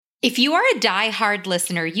If you are a diehard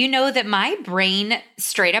listener, you know that my brain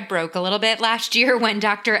straight up broke a little bit last year when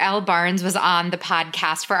Dr. L. Barnes was on the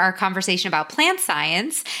podcast for our conversation about plant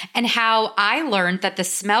science and how I learned that the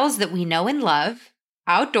smells that we know and love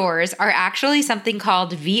outdoors are actually something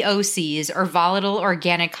called VOCs, or volatile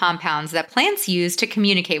organic compounds that plants use to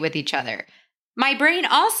communicate with each other. My brain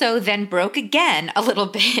also then broke again a little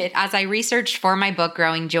bit as I researched for my book,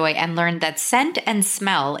 Growing Joy, and learned that scent and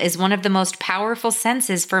smell is one of the most powerful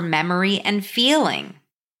senses for memory and feeling.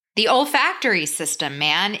 The olfactory system,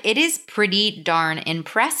 man, it is pretty darn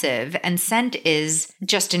impressive, and scent is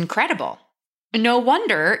just incredible. No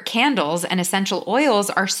wonder candles and essential oils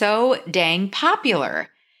are so dang popular.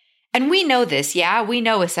 And we know this, yeah, we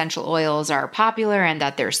know essential oils are popular and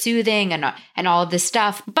that they're soothing and all of this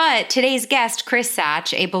stuff. But today's guest, Chris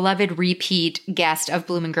Satch, a beloved repeat guest of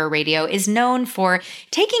Bloom and Grow Radio, is known for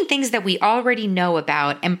taking things that we already know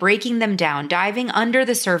about and breaking them down, diving under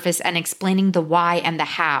the surface and explaining the why and the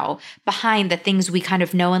how behind the things we kind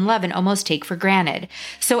of know and love and almost take for granted.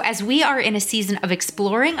 So as we are in a season of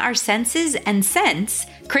exploring our senses and scents,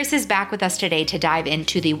 Chris is back with us today to dive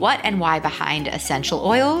into the what and why behind essential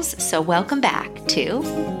oils. So welcome back to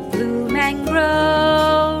Bloom and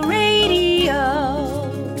Grow Radio.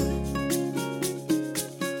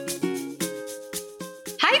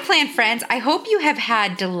 Hi, plant friends. I hope you have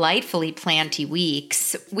had delightfully planty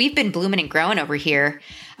weeks. We've been blooming and growing over here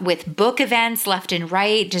with book events left and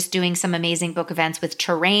right, just doing some amazing book events with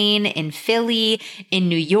Terrain in Philly, in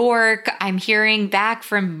New York. I'm hearing back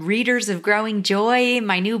from readers of Growing Joy,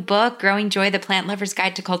 my new book, Growing Joy, The Plant Lover's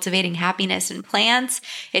Guide to Cultivating Happiness in Plants.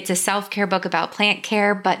 It's a self-care book about plant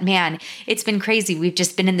care, but man, it's been crazy. We've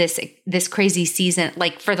just been in this crazy season.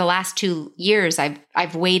 Like for the last 2 years,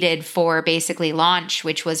 I've waited for basically launch,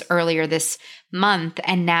 which was earlier this month.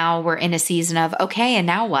 And now we're in a season of, okay, and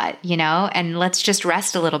now what, and let's just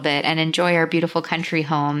rest a little bit and enjoy our beautiful country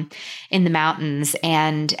home in the mountains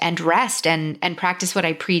and rest and practice what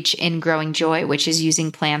I preach in Growing Joy, which is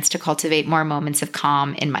using plants to cultivate more moments of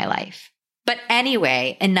calm in my life. But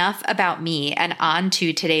anyway, enough about me and on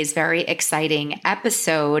to today's very exciting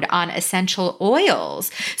episode on essential oils.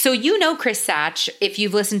 So Chris Satch, if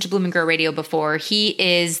you've listened to Bloom and Grow Radio before, he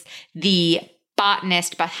is the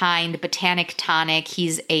botanist behind Botanic Tonic.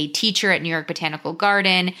 He's a teacher at New York Botanical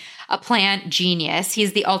Garden, a plant genius.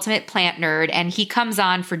 He's the ultimate plant nerd, and he comes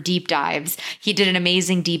on for deep dives. He did an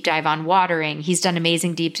amazing deep dive on watering. He's done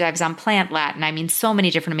amazing deep dives on plant Latin. I mean, so many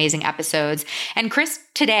different amazing episodes. And Chris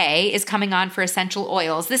today is coming on for essential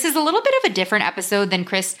oils. This is a little bit of a different episode than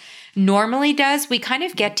Chris normally does. We kind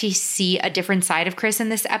of get to see a different side of Chris in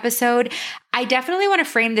this episode. I definitely want to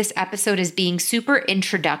frame this episode as being super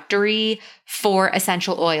introductory for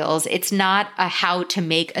essential oils. It's not a how to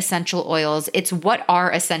make essential oils. It's what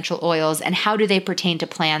are essential oils and how do they pertain to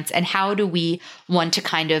plants and how do we want to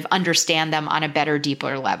kind of understand them on a better,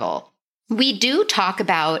 deeper level. We do talk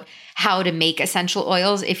about how to make essential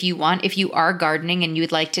oils if you are gardening and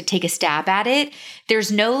you'd like to take a stab at it.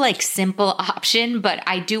 There's no simple option, but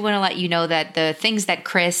I do want to let you know that the things that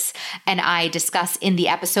Chris and I discuss in the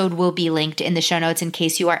episode will be linked in the show notes in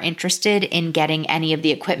case you are interested in getting any of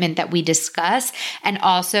the equipment that we discuss. And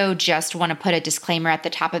also just want to put a disclaimer at the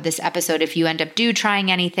top of this episode. If you end up trying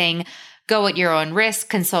anything, go at your own risk,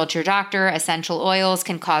 consult your doctor. Essential oils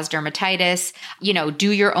can cause dermatitis.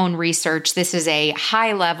 Do your own research. This is a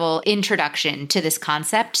high-level introduction to this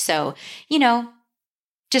concept. So,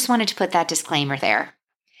 just wanted to put that disclaimer there.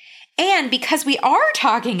 And because we are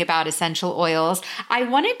talking about essential oils, I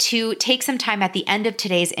wanted to take some time at the end of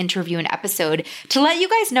today's interview and episode to let you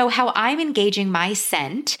guys know how I'm engaging my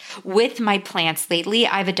scent with my plants lately.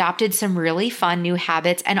 I've adopted some really fun new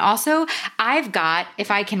habits. And also I've got, if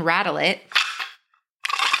I can rattle it,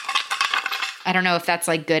 I don't know if that's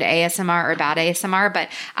good ASMR or bad ASMR, but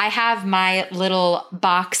I have my little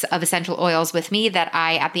box of essential oils with me that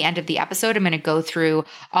at the end of the episode, I'm going to go through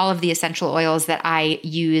all of the essential oils that I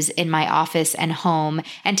use in my office and home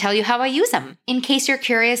and tell you how I use them in case you're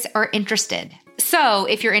curious or interested. So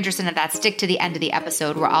if you're interested in that, stick to the end of the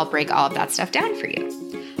episode where I'll break all of that stuff down for you.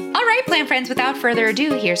 All right, plant friends, without further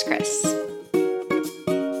ado, here's Chris.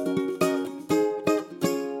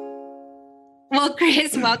 Well,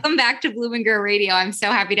 Chris, welcome back to Bloom and Grow Radio. I'm so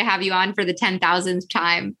happy to have you on for the 10,000th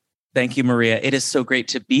time. Thank you, Maria. It is so great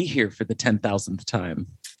to be here for the 10,000th time.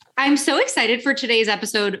 I'm so excited for today's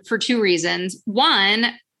episode for two reasons.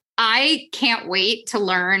 One, I can't wait to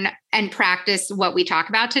learn and practice what we talk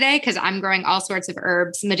about today because I'm growing all sorts of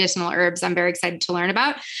herbs, medicinal herbs I'm very excited to learn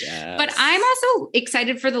about. Yes. But I'm also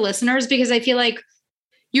excited for the listeners because I feel like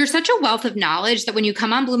You're such a wealth of knowledge that when you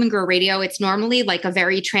come on Bloom and Grow Radio, it's normally like a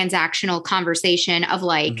very transactional conversation of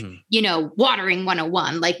like, watering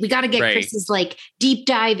 101. Like we got to get Chris's like deep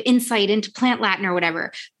dive insight into plant Latin or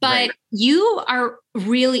whatever. But you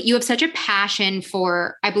have such a passion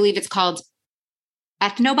for, I believe it's called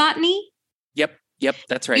ethnobotany. Yep,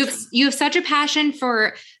 that's right. You have such a passion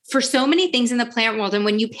for so many things in the plant world. And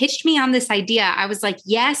when you pitched me on this idea, I was like,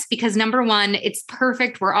 yes, because number one, it's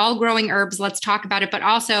perfect. We're all growing herbs. Let's talk about it. But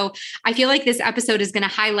also, I feel like this episode is going to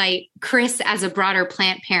highlight Chris as a broader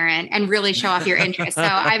plant parent and really show off your interest. So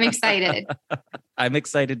I'm excited. I'm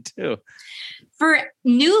excited too. For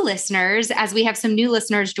new listeners, as we have some new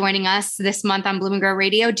listeners joining us this month on Bloom and Grow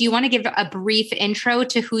Radio, do you want to give a brief intro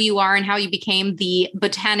to who you are and how you became the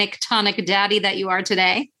botanic tonic daddy that you are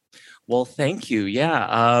today? Well, thank you.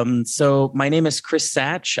 Yeah. So my name is Chris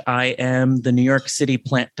Satch. I am the New York City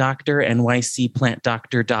plant doctor,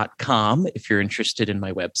 nycplantdoctor.com, if you're interested in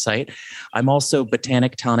my website. I'm also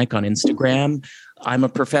Botanic Tonic on Instagram. I'm a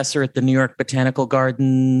professor at the New York Botanical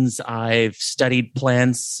Gardens. I've studied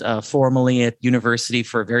plants formally at university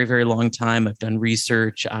for a very, very long time. I've done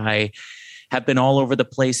research. I have been all over the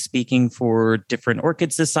place speaking for different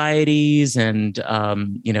orchid societies and,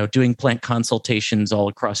 doing plant consultations all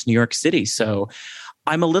across New York City. So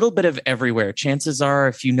I'm a little bit of everywhere. Chances are,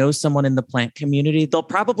 if you know someone in the plant community, they'll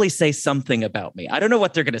probably say something about me. I don't know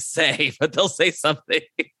what they're going to say, but they'll say something.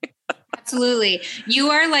 Absolutely.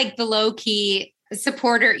 You are like the low-key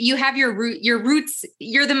supporter. You have your roots,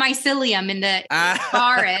 you're the mycelium in the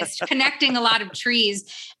forest, connecting a lot of trees.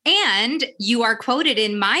 And you are quoted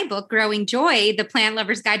in my book, Growing Joy, The Plant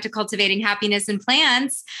Lover's Guide to Cultivating Happiness in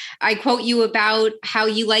Plants. I quote you about how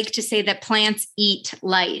you like to say that plants eat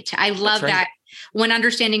light. I love that. When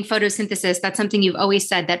understanding photosynthesis, that's something you've always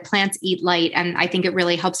said, that plants eat light. And I think it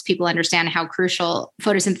really helps people understand how crucial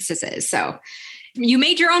photosynthesis is. So you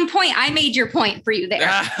made your own point. I made your point for you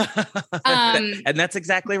there. And that's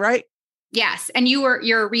exactly right. Yes. And you're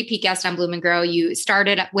a repeat guest on Bloom and Grow. You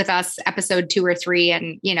started with us episode 2 or 3,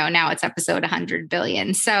 and now it's episode 100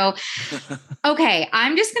 billion. So, okay,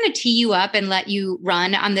 I'm just going to tee you up and let you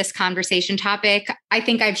run on this conversation topic. I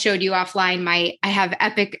think I've showed you offline I have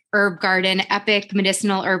epic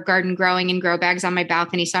medicinal herb garden growing in grow bags on my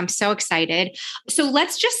balcony. So I'm so excited. So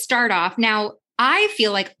let's just start off now. I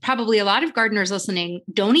feel like probably a lot of gardeners listening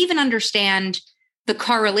don't even understand the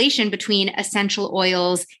correlation between essential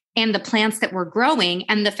oils and the plants that we're growing,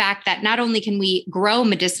 and the fact that not only can we grow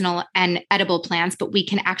medicinal and edible plants, but we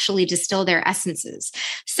can actually distill their essences.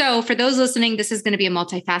 So for those listening, this is going to be a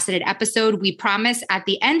multifaceted episode. We promise at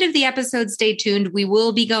the end of the episode, stay tuned. We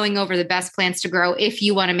will be going over the best plants to grow if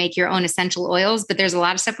you want to make your own essential oils, but there's a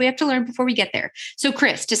lot of stuff we have to learn before we get there. So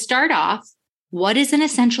Chris, to start off, what is an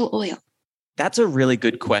essential oil? That's a really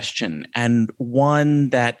good question, and one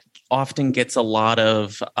that often gets a lot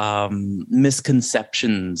of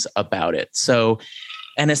misconceptions about it. So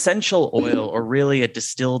an essential oil, or really a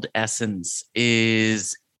distilled essence,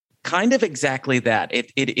 is kind of exactly that.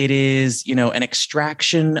 It is, an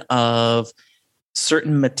extraction of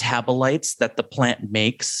certain metabolites that the plant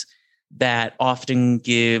makes that often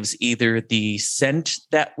gives either the scent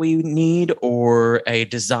that we need or a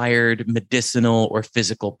desired medicinal or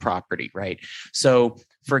physical property, right? So,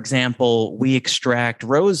 for example, we extract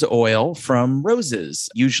rose oil from roses.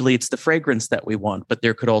 Usually it's the fragrance that we want, but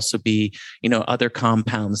there could also be, other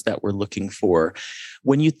compounds that we're looking for.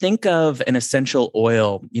 When you think of an essential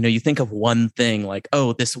oil, you think of one thing like,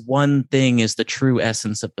 oh, this one thing is the true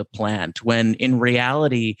essence of the plant, when in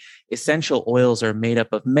reality, essential oils are made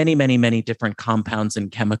up of many, many, many different compounds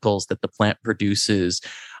and chemicals that the plant produces.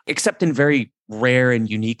 Except in very rare and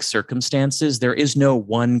unique circumstances, there is no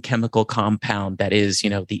one chemical compound that is,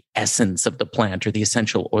 the essence of the plant or the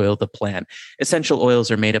essential oil of the plant. Essential oils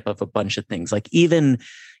are made up of a bunch of things, like even,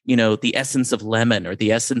 the essence of lemon or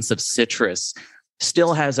the essence of citrus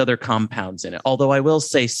still has other compounds in it. Although I will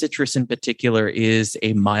say citrus in particular is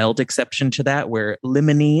a mild exception to that, where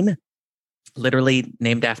limonene, literally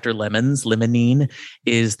named after lemons, limonene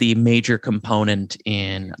is the major component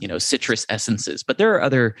in, citrus essences. But there are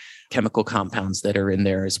other chemical compounds that are in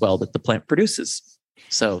there as well that the plant produces.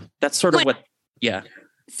 So that's sort of yeah.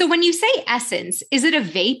 So when you say essence, is it a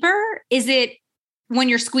vapor? Is it when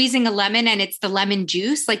you're squeezing a lemon and it's the lemon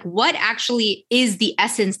juice? Like, what actually is the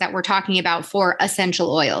essence that we're talking about for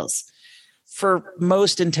essential oils? For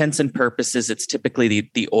most intents and purposes, it's typically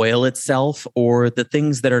the oil itself or the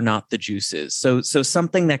things that are not the juices. So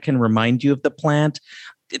something that can remind you of the plant.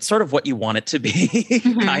 It's sort of what you want it to be,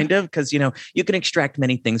 kind of, because, you can extract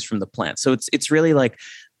many things from the plant. So it's really like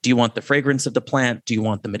Do you want the fragrance of the plant? Do you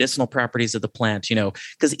want the medicinal properties of the plant?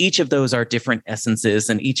 Because each of those are different essences,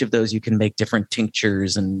 and each of those you can make different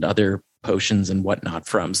tinctures and other potions and whatnot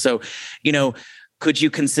from. So, could you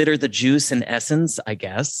consider the juice an essence? I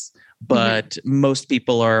guess. But most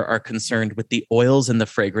people are concerned with the oils and the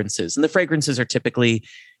fragrances. And the fragrances are typically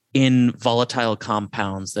in volatile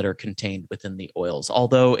compounds that are contained within the oils.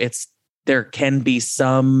 Although there can be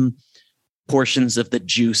some portions of the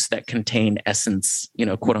juice that contain essence,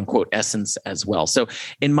 quote unquote essence as well. So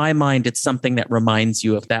in my mind, it's something that reminds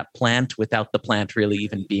you of that plant without the plant really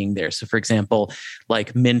even being there. So for example,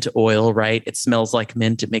 like mint oil, right? It smells like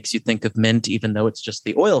mint. It makes you think of mint, even though it's just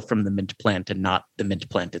the oil from the mint plant and not the mint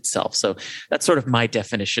plant itself. So that's sort of my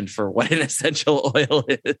definition for what an essential oil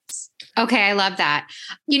is. Okay. I love that.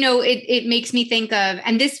 It makes me think of,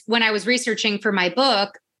 and this, when I was researching for my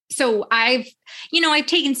book, so I've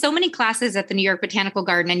taken so many classes at the New York Botanical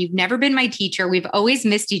Garden, and you've never been my teacher. We've always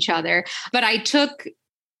missed each other, but I took,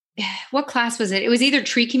 what class was it? It was either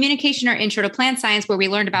tree communication or intro to plant science, where we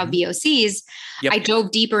learned about VOCs. Yep. I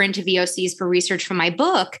dove deeper into VOCs for research for my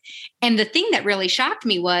book. And the thing that really shocked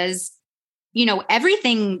me was,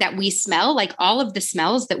 everything that we smell, like all of the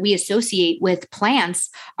smells that we associate with plants,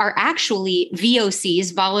 are actually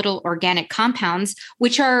VOCs, volatile organic compounds,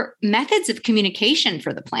 which are methods of communication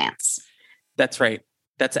for the plants. That's right.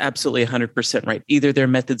 That's absolutely 100% right. Either they're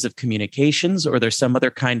methods of communications or there's some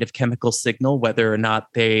other kind of chemical signal, whether or not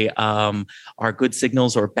they are good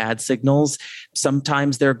signals or bad signals.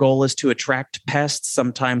 Sometimes their goal is to attract pests.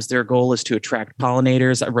 Sometimes their goal is to attract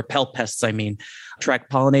pollinators, repel pests,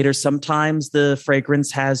 attract pollinators. Sometimes the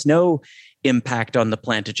fragrance has no impact on the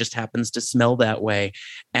plant. It just happens to smell that way.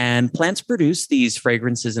 And plants produce these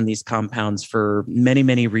fragrances and these compounds for many,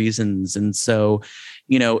 many reasons. And so,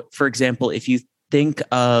 for example, if you think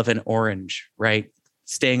of an orange, right?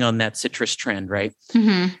 Staying on that citrus trend, right?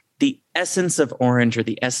 Mm-hmm. The essence of orange or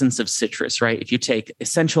the essence of citrus, right? If you take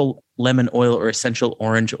essential lemon oil or essential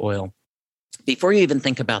orange oil, before you even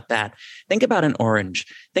think about that, think about an orange.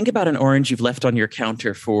 Think about an orange you've left on your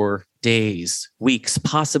counter for days, weeks,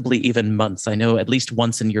 possibly even months. I know at least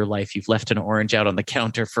once in your life, you've left an orange out on the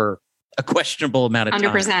counter for a questionable amount of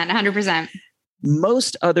time. 100%.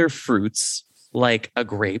 Most other fruits, like a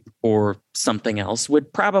grape or something else,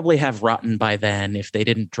 would probably have rotten by then if they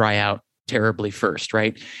didn't dry out terribly first,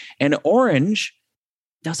 right? An orange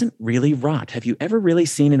doesn't really rot. Have you ever really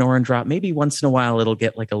seen an orange rot? Maybe once in a while it'll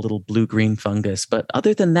get like a little blue-green fungus, but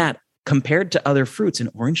other than that, compared to other fruits, an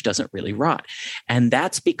orange doesn't really rot. And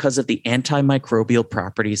that's because of the antimicrobial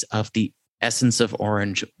properties of the essence of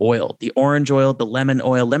orange oil. The orange oil, the lemon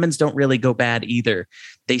oil, lemons don't really go bad either.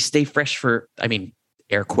 They stay fresh for,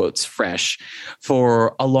 air quotes, fresh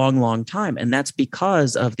for a long, long time. And that's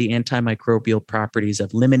because of the antimicrobial properties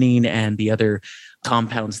of limonene and the other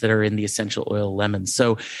compounds that are in the essential oil lemons.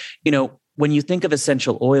 So, when you think of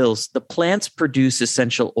essential oils, the plants produce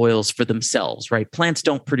essential oils for themselves, right? Plants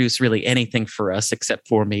don't produce really anything for us except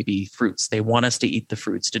for maybe fruits. They want us to eat the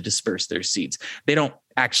fruits to disperse their seeds. They don't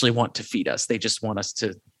actually want to feed us. They just want us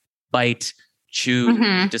to bite,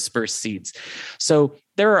 chew, disperse seeds. So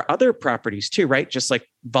there are other properties too, right? Just like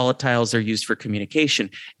volatiles are used for communication.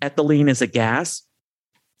 Ethylene is a gas.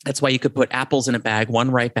 That's why you could put apples in a bag, one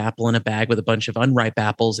ripe apple in a bag with a bunch of unripe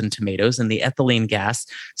apples and tomatoes. And the ethylene gas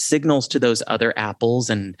signals to those other apples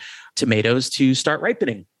and tomatoes to start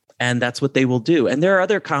ripening. And that's what they will do. And there are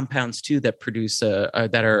other compounds too that produce,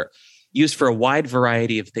 that are used for a wide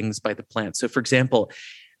variety of things by the plant. So for example,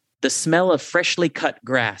 the smell of freshly cut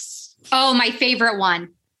grass. Oh, my favorite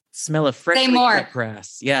one. Smell of freshly cut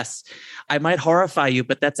grass. Yes. I might horrify you,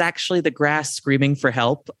 but that's actually the grass screaming for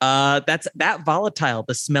help. That's that volatile.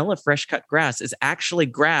 The smell of fresh cut grass is actually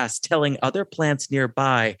grass telling other plants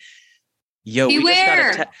nearby, yo,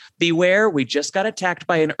 beware. Beware. We just got attacked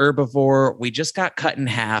by an herbivore. We just got cut in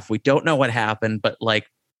half. We don't know what happened, but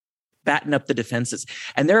batten up the defenses.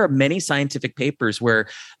 And there are many scientific papers where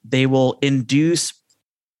they will induce,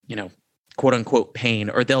 quote unquote pain,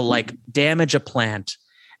 or they'll damage a plant.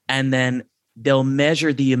 And then they'll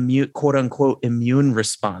measure the quote unquote immune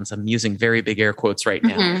response. I'm using very big air quotes right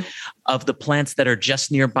now, of the plants that are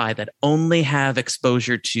just nearby that only have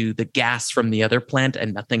exposure to the gas from the other plant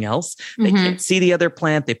and nothing else. They can't see the other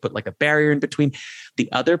plant. They put a barrier in between.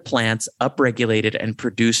 The other plants upregulated and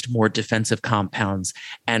produced more defensive compounds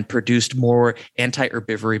and produced more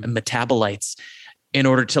anti-herbivory metabolites in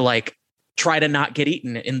order to try to not get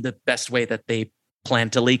eaten in the best way that they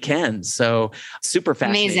plantily can. So super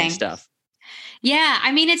fascinating stuff. Yeah.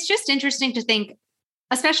 It's just interesting to think,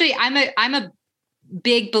 especially I'm a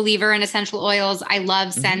big believer in essential oils. I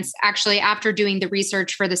love scents. Actually, after doing the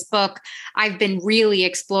research for this book, I've been really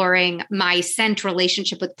exploring my scent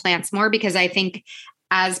relationship with plants more, because I think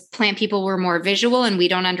as plant people, we're more visual and we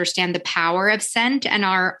don't understand the power of scent and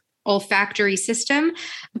our olfactory system.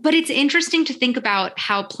 But it's interesting to think about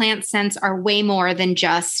how plant scents are way more than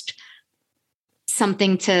just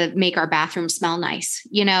something to make our bathroom smell nice,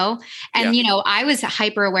 And, I was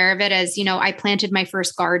hyper aware of it as, I planted my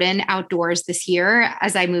first garden outdoors this year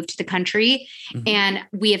as I moved to the country, and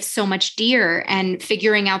we have so much deer, and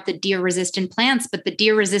figuring out the deer resistant plants, but the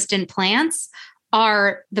deer resistant plants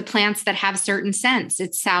are the plants that have certain scents.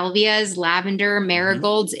 It's salvias, lavender,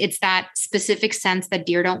 marigolds. It's that specific scents that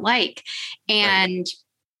deer don't like. And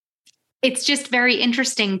it's just very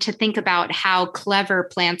interesting to think about how clever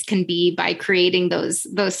plants can be by creating those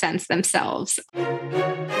scents themselves.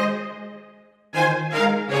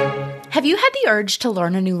 Have you had the urge to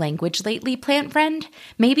learn a new language lately, plant friend?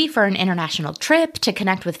 Maybe for an international trip, to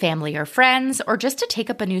connect with family or friends, or just to take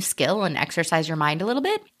up a new skill and exercise your mind a little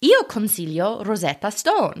bit? Io consiglio Rosetta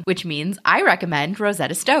Stone, which means I recommend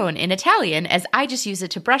Rosetta Stone in Italian, as I just use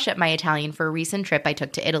it to brush up my Italian for a recent trip I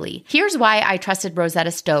took to Italy. Here's why I trusted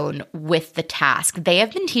Rosetta Stone with the task. They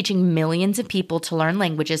have been teaching millions of people to learn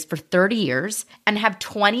languages for 30 years and have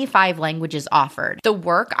 25 languages offered. The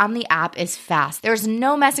work on the app is fast. There's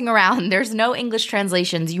no messing around. There's no English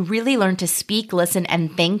translations. You really learn to speak, listen,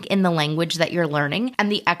 and think in the language that you're learning.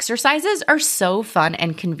 And the exercises are so fun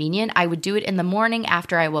and convenient. I would do it in the morning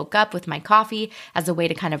after I woke up with my coffee as a way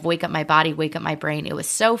to kind of wake up my body, wake up my brain. It was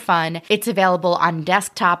so fun. It's available on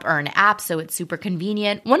desktop or an app, so it's super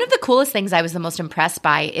convenient. One of the coolest things I was the most impressed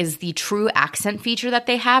by is the true accent feature that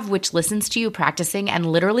they have, which listens to you practicing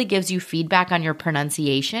and literally gives you feedback on your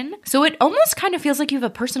pronunciation. So it almost kind of feels like you have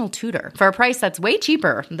a personal tutor for a price that's way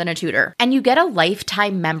cheaper than a tutor. And you get a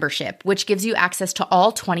lifetime membership, which gives you access to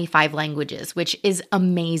all 25 languages, which is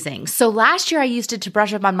amazing. So last year I used it to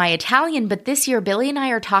brush up on my Italian, but this year Billy and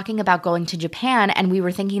I are talking about going to Japan, and we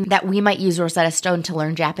were thinking that we might use Rosetta Stone to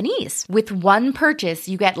learn Japanese. With one purchase,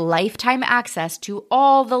 you get lifetime access to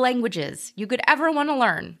all the languages you could ever want to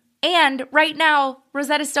learn. And right now,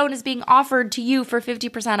 Rosetta Stone is being offered to you for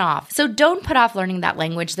 50% off. So don't put off learning that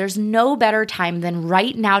language. There's no better time than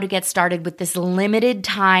right now to get started with this limited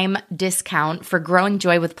time discount for Growing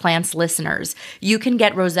Joy with Plants listeners. You can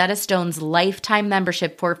get Rosetta Stone's lifetime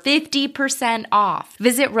membership for 50% off.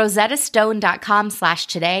 Visit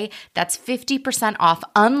rosettastone.com/today. That's 50% off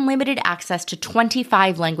unlimited access to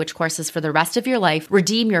 25 language courses for the rest of your life.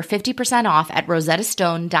 Redeem your 50% off at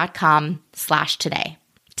rosettastone.com/today.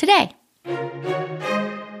 Today.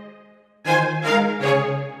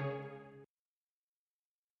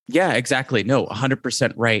 Yeah, exactly. No,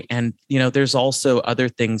 100% right. And, there's also other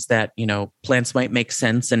things that, plants might make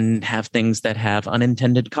sense and have things that have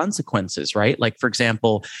unintended consequences, right? Like, for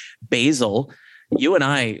example, basil. You and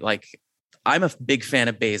I, I'm a big fan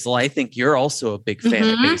of basil. I think you're also a big fan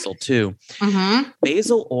of basil too.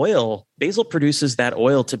 Basil produces that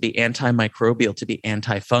oil to be antimicrobial, to be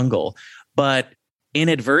antifungal, but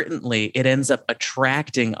inadvertently, it ends up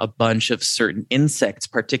attracting a bunch of certain insects,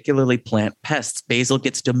 particularly plant pests. Basil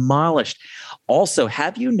gets demolished. Also,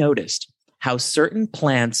 have you noticed how certain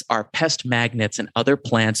plants are pest magnets and other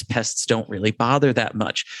plants, pests don't really bother that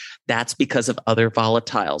much? That's because of other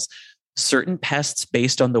volatiles. Certain pests,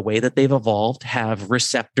 based on the way that they've evolved, have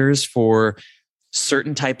receptors for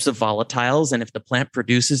certain types of volatiles. And if the plant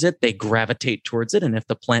produces it, they gravitate towards it. And if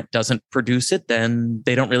the plant doesn't produce it, then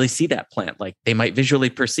they don't really see that plant. Like, they might visually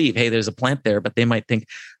perceive, hey, there's a plant there, but they might think,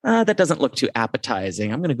 that doesn't look too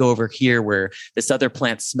appetizing. I'm going to go over here where this other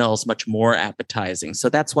plant smells much more appetizing. So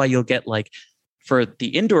that's why you'll get, like, for the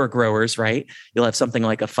indoor growers, right? You'll have something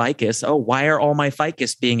like a ficus. Oh, why are all my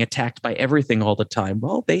ficus being attacked by everything all the time?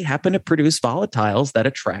 Well, they happen to produce volatiles that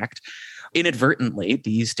attract inadvertently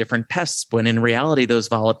these different pests, when in reality those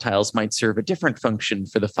volatiles might serve a different function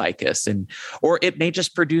for the ficus, or it may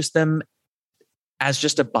just produce them as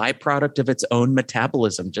just a byproduct of its own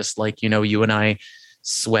metabolism, just like you and I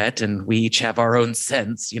sweat and we each have our own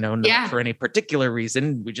scents, not for any particular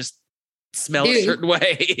reason, we just smell a certain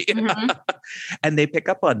way. And they pick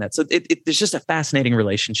up on that. So there's just a fascinating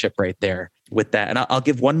relationship right there with that. And I'll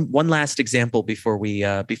give one last example before we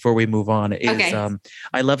move on.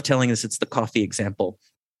 I love telling this. It's the coffee example.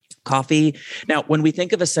 Coffee. Now, when we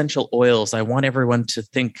think of essential oils, I want everyone to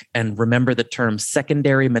think and remember the term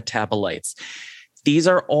secondary metabolites. These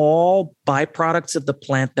are all byproducts of the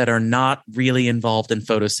plant that are not really involved in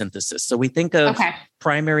photosynthesis. So we think of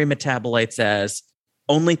primary metabolites as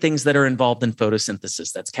only things that are involved in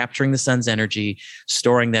photosynthesis. That's capturing the sun's energy,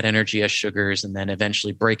 storing that energy as sugars, and then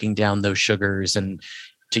eventually breaking down those sugars and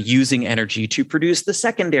to using energy to produce the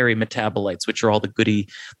secondary metabolites, which are all the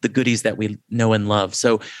goodies that we know and love.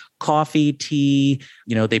 So coffee, tea,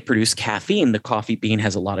 they produce caffeine. The coffee bean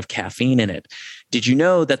has a lot of caffeine in it. Did you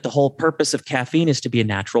know that the whole purpose of caffeine is to be a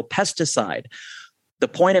natural pesticide? The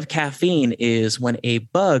point of caffeine is when a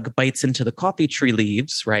bug bites into the coffee tree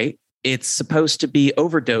leaves, right? It's supposed to be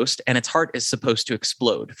overdosed and its heart is supposed to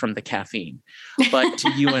explode from the caffeine. But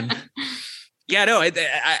to you and yeah, no,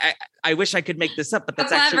 I wish I could make this up, but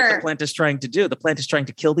that's actually what the plant is trying to do. The plant is trying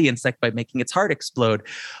to kill the insect by making its heart explode.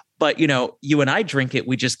 But, you and I drink it,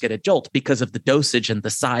 we just get a jolt because of the dosage and the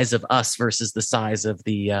size of us versus the size of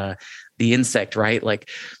the insect, right? Like,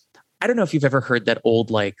 I don't know if you've ever heard that old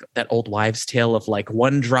wives' tale of like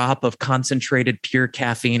 1 drop of concentrated pure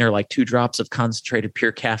caffeine or like 2 drops of concentrated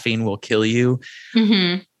pure caffeine will kill you.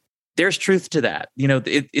 Mm-hmm. There's truth to that.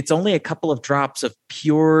 It's only a couple of drops of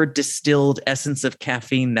pure distilled essence of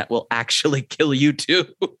caffeine that will actually kill you too.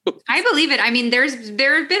 I believe it. I mean, there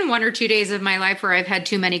have been 1 or 2 days of my life where I've had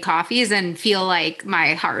too many coffees and feel like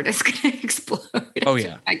my heart is going to explode. Oh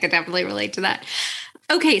yeah. I could definitely relate to that.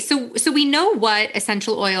 Okay, so we know what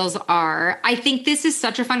essential oils are. I think this is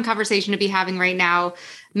such a fun conversation to be having right now.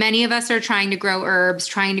 Many of us are trying to grow herbs,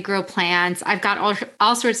 trying to grow plants. I've got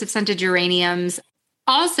all sorts of scented geraniums.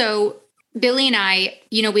 Also, Billy and I,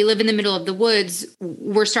 we live in the middle of the woods.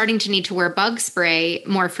 We're starting to need to wear bug spray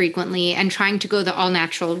more frequently and trying to go the all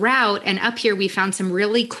natural route. And up here, we found some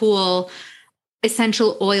really cool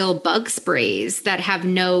essential oil bug sprays that have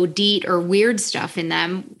no DEET or weird stuff in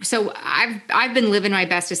them. So I've been living my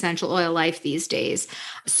best essential oil life these days.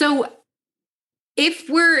 So if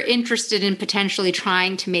we're interested in potentially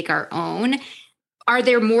trying to make our own, are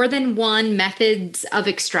there more than one methods of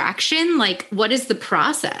extraction? Like, what is the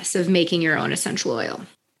process of making your own essential oil?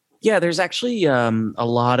 Yeah, there's actually a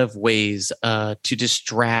lot of ways to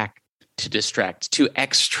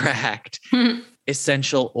extract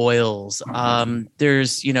essential oils.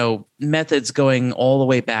 There's, methods going all the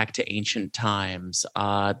way back to ancient times.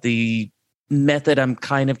 The method I'm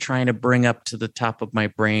kind of trying to bring up to the top of my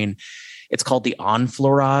brain, it's called the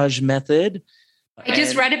enfleurage method. I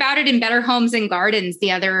just read about it in Better Homes and Gardens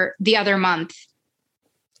the other month.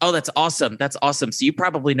 Oh, that's awesome. That's awesome. So you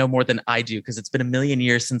probably know more than I do because it's been a million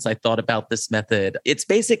years since I thought about this method. It's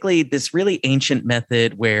basically this really ancient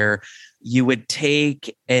method where you would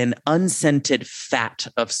take an unscented fat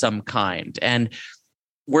of some kind. And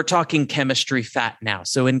we're talking chemistry fat now.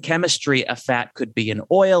 So in chemistry, a fat could be an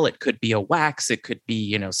oil, it could be a wax, it could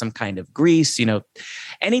be, some kind of grease,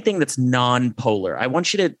 anything that's non-polar. I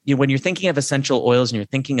want you to, when you're thinking of essential oils and you're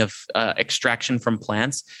thinking of extraction from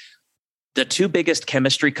plants, the 2 biggest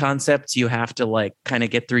chemistry concepts you have to kind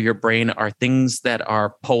of get through your brain are things that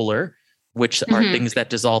are polar, which are things that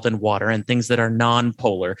dissolve in water, and things that are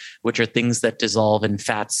non-polar, which are things that dissolve in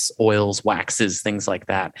fats, oils, waxes, things like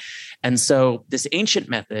that. And so this ancient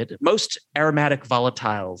method, most aromatic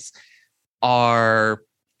volatiles are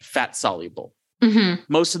fat soluble. Mm-hmm.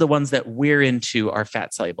 Most of the ones that we're into are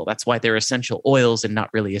fat soluble. That's why they're essential oils and not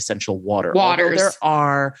really essential waters. Although there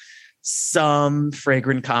are some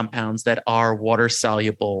fragrant compounds that are water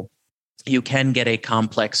soluble. You can get a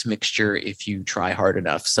complex mixture if you try hard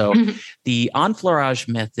enough. So the enfleurage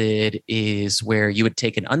method is where you would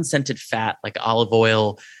take an unscented fat like olive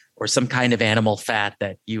oil or some kind of animal fat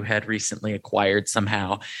that you had recently acquired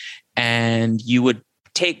somehow, and you would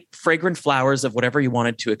take fragrant flowers of whatever you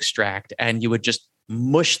wanted to extract, and you would just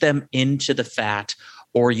mush them into the fat,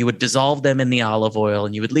 or you would dissolve them in the olive oil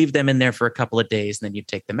and you would leave them in there for a couple of days, and then you'd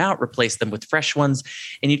take them out, replace them with fresh ones.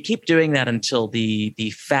 And you'd keep doing that until the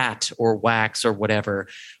fat or wax or whatever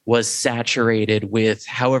was saturated with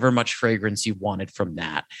however much fragrance you wanted from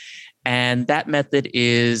that. And that method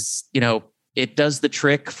is, it does the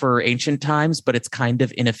trick for ancient times, but it's kind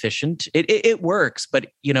of inefficient. It works, but,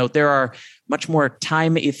 there are much more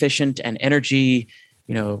time efficient and energy,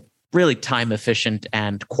 really time efficient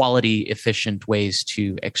and quality efficient ways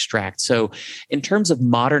to extract. So in terms of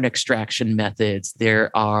modern extraction methods, there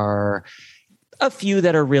are a few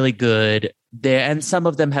that are really good there, and some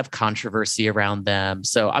of them have controversy around them.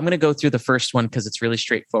 So I'm going to go through the first one because it's really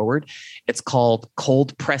straightforward. It's called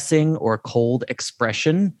cold pressing or cold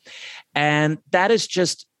expression. And that is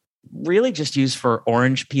just used for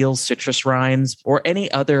orange peels, citrus rinds, or any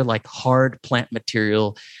other hard plant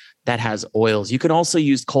material that has oils. You can also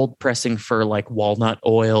use cold pressing for walnut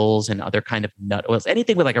oils and other kind of nut oils,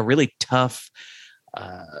 anything with a really tough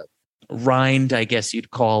rind, I guess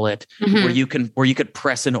you'd call it, where you could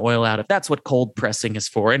press an oil out of. That's what cold pressing is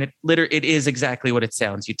for. And it is exactly what it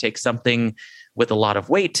sounds. You take something with a lot of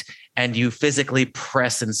weight and you physically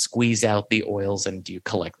press and squeeze out the oils and you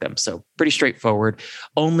collect them. So pretty straightforward,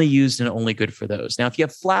 only used and only good for those. Now, if you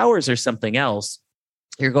have flowers or something else,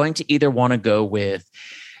 you're going to either want to go with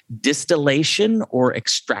distillation or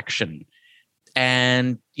extraction.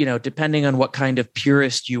 And, depending on what kind of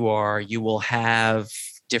purist you are, you will have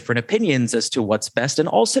different opinions as to what's best. And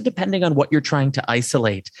also depending on what you're trying to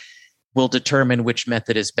isolate will determine which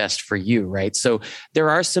method is best for you, right? So there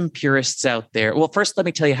are some purists out there. Well, first, let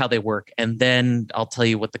me tell you how they work. And then I'll tell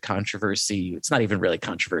you what the controversy, it's not even really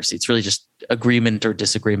controversy. It's really just agreement or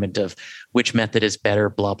disagreement of which method is better,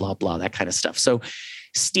 blah, blah, blah, that kind of stuff. So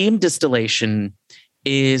steam distillation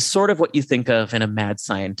is sort of what you think of in a mad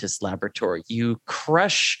scientist laboratory. You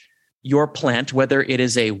crush your plant, whether it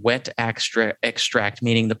is a wet extract,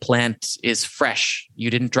 meaning the plant is fresh, you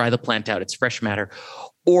didn't dry the plant out, it's fresh matter,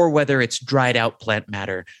 or whether it's dried out plant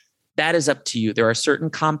matter. That is up to you. There are certain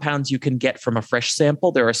compounds you can get from a fresh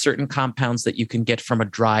sample. There are certain compounds that you can get from a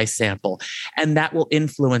dry sample, and that will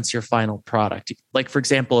influence your final product. Like, for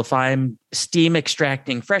example, if I'm steam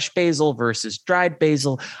extracting fresh basil versus dried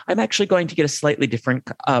basil, I'm actually going to get a slightly different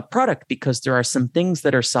product because there are some things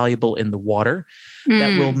that are soluble in the water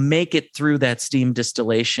that will make it through that steam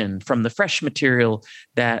distillation from the fresh material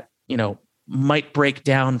that, might break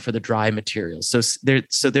down for the dry material. So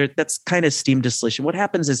that's kind of steam distillation. What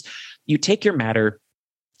happens is you take your matter,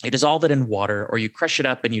 you dissolve it in water, or you crush it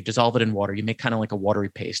up and you dissolve it in water. You make kind of like a watery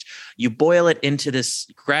paste. You boil it into this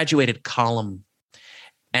graduated column,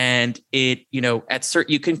 and it,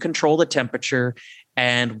 you can control the temperature.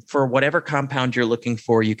 And for whatever compound you're looking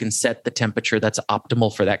for, you can set the temperature that's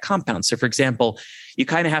optimal for that compound. So for example, you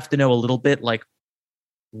kind of have to know a little bit like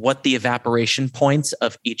what the evaporation points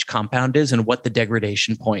of each compound is and what the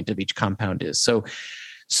degradation point of each compound is. So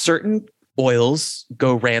certain oils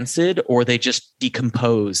go rancid or they just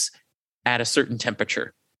decompose at a certain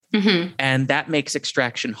temperature. And that makes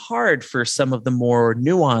extraction hard for some of the more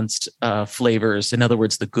nuanced flavors. In other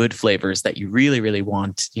words, the good flavors that you really, really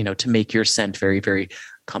want, to make your scent very, very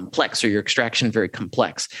complex or your extraction very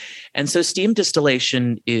complex. And so steam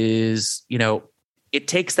distillation is, it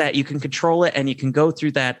takes that, you can control it and you can go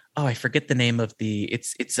through that. Oh, I forget the name of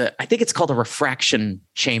I think it's called a refraction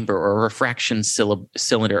chamber or a refraction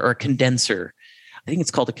cylinder or a condenser. I think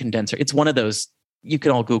it's called a condenser. It's one of those, you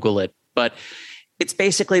can all Google it, but it's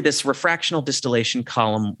basically this refractional distillation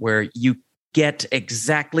column where you get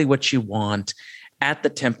exactly what you want at the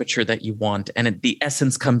temperature that you want. And the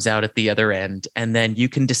essence comes out at the other end, and then you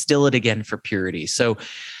can distill it again for purity. So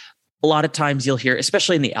a lot of times you'll hear,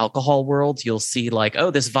 especially in the alcohol world, you'll see like, oh,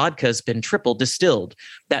 this vodka has been triple distilled.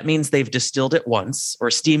 That means they've distilled it once or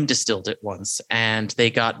steam distilled it once, and they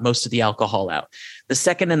got most of the alcohol out. The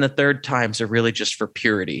second and the third times are really just for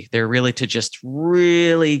purity. They're really to just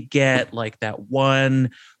really get like that one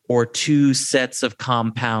or two sets of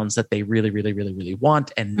compounds that they really, really, really, really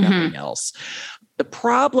want and nothing else. The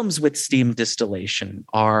problems with steam distillation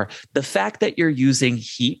are the fact that you're using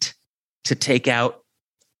heat to take out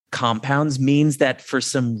compounds means that for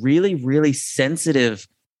some really, really sensitive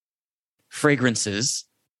fragrances,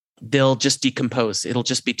 they'll just decompose. It'll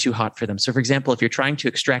just be too hot for them. So for example, if you're trying to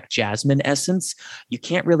extract jasmine essence, you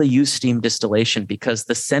can't really use steam distillation because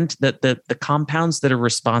the scent, the compounds that are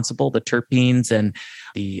responsible, the terpenes and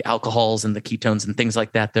the alcohols and the ketones and things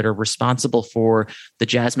like that are responsible for the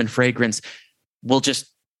jasmine fragrance will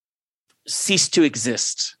just cease to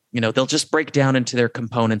exist. They'll just break down into their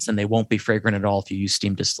components and they won't be fragrant at all if you use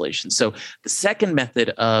steam distillation. So the second method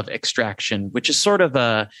of extraction, which is sort of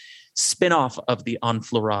a spin-off of the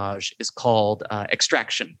enfleurage, is called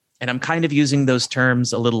extraction. And I'm kind of using those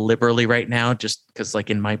terms a little liberally right now, just because like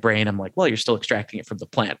in my brain, I'm like, well, you're still extracting it from the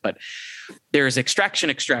plant. But there is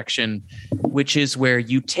extraction, which is where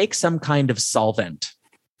you take some kind of solvent.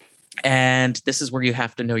 And this is where you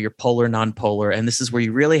have to know your polar, nonpolar. And this is where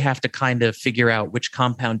you really have to kind of figure out which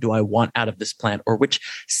compound do I want out of this plant, or which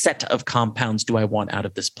set of compounds do I want out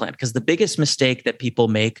of this plant? Because the biggest mistake that people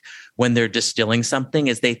make when they're distilling something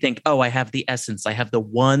is they think, oh, I have the essence. I have the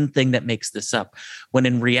one thing that makes this up. When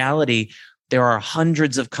in reality, there are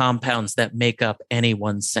hundreds of compounds that make up any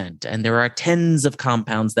one scent. And there are tens of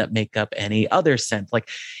compounds that make up any other scent. Like,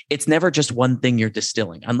 it's never just one thing you're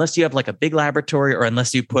distilling, unless you have like a big laboratory or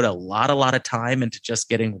unless you put a lot of time into just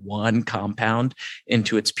getting one compound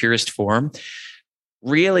into its purest form.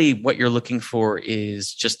 Really, what you're looking for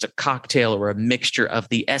is just a cocktail or a mixture of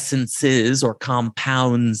the essences or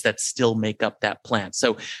compounds that still make up that plant.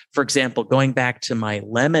 So, for example, going back to my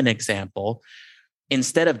lemon example,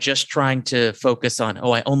 instead of just trying to focus on,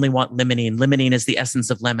 oh, I only want limonene. Limonene is the essence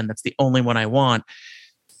of lemon. That's the only one I want.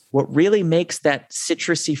 What really makes that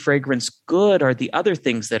citrusy fragrance good are the other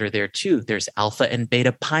things that are there too. There's alpha and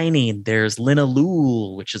beta pinene. There's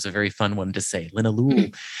linalool, which is a very fun one to say.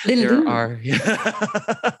 Linalool. There are,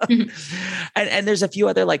 and there's a few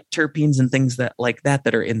other like terpenes and things that like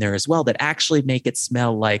that are in there as well that actually make it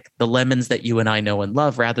smell like the lemons that you and I know and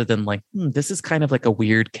love, rather than like, this is kind of like a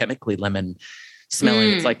weird chemically lemon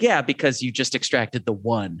smelling. It's like, yeah, because you just extracted the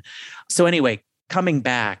one. So anyway, coming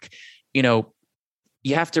back,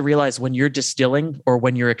 you have to realize when you're distilling or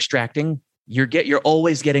when you're extracting, you're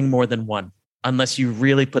always getting more than one, unless you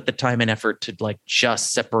really put the time and effort to like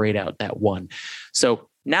just separate out that one. So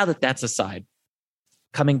now that that's aside,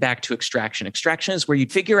 coming back to extraction. Extraction is where you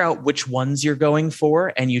figure out which ones you're going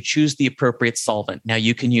for and you choose the appropriate solvent. Now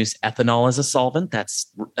you can use ethanol as a solvent.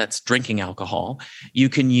 That's drinking alcohol. You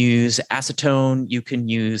can use acetone. You can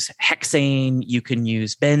use hexane. You can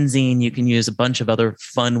use benzene. You can use a bunch of other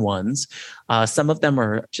fun ones. Some of them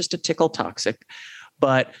are just a tickle toxic.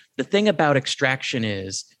 But the thing about extraction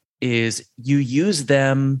is you use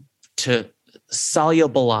them to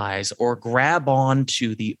solubilize or grab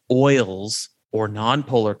onto the oils or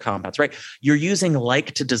nonpolar compounds, right? You're using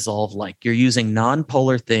like to dissolve like. You're using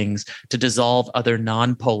nonpolar things to dissolve other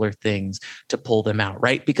nonpolar things to pull them out,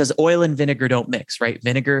 right? Because oil and vinegar don't mix, right?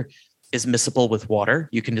 Vinegar is miscible with water.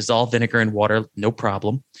 You can dissolve vinegar in water, no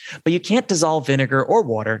problem. But you can't dissolve vinegar or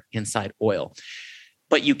water inside oil.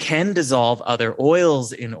 But you can dissolve other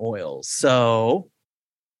oils in oils. So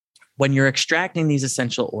when you're extracting these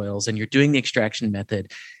essential oils and you're doing the extraction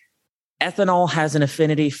method, ethanol has an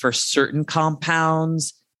affinity for certain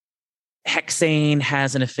compounds. Hexane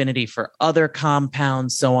has an affinity for other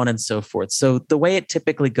compounds, so on and so forth. So the way it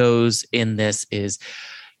typically goes in this is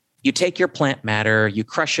you take your plant matter, you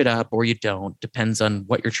crush it up or you don't, depends on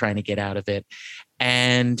what you're trying to get out of it.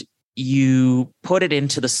 And you put it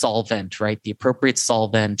into the solvent, right? The appropriate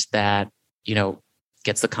solvent that,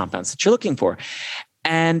 gets the compounds that you're looking for.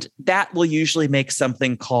 And that will usually make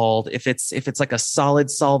something called, if it's like a solid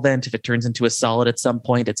solvent, if it turns into a solid at some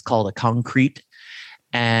point, it's called a concrete.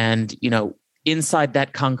 And, inside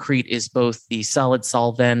that concrete is both the solid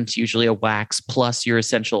solvent, usually a wax, plus your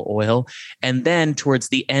essential oil. And then towards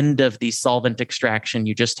the end of the solvent extraction,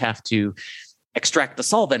 you just have to extract the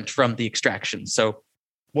solvent from the extraction. So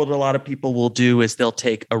what a lot of people will do is they'll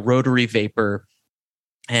take a rotary vapor,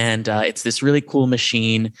 and it's this really cool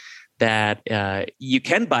machine that you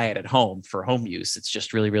can buy it at home for home use. It's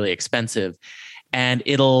just really, really expensive. And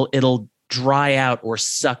it'll dry out or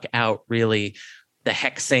suck out really the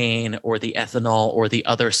hexane or the ethanol or the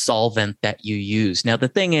other solvent that you use. Now, the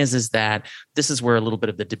thing is that this is where a little bit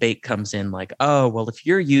of the debate comes in, like, oh, well, if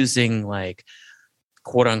you're using like,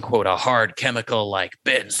 quote unquote, a hard chemical like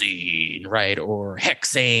benzene, right, or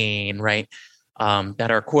hexane, right,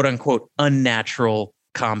 that are quote unquote unnatural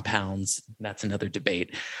compounds, that's another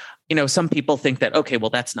debate. Some people think that, okay, well,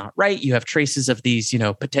 that's not right. You have traces of these,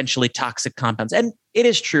 potentially toxic compounds. And it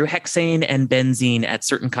is true. Hexane and benzene at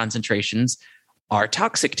certain concentrations are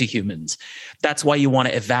toxic to humans. That's why you want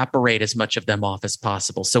to evaporate as much of them off as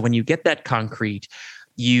possible. So when you get that concrete,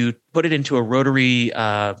 you put it into a rotary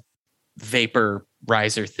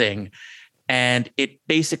vaporizer thing, and it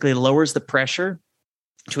basically lowers the pressure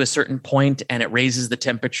to a certain point, and it raises the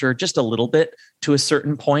temperature just a little bit to a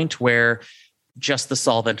certain point where just the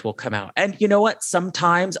solvent will come out. And you know what?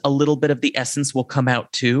 Sometimes a little bit of the essence will come out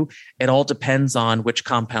too. It all depends on which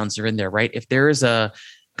compounds are in there, right? If there is a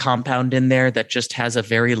compound in there that just has a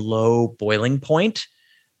very low boiling point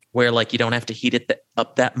where like you don't have to heat it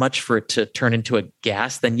up that much for it to turn into a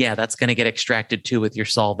gas, then yeah, that's going to get extracted too with your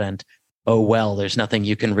solvent. Oh, well, there's nothing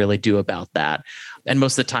you can really do about that. And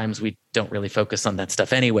most of the times we don't really focus on that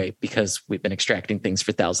stuff anyway, because we've been extracting things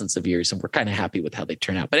for thousands of years and we're kind of happy with how they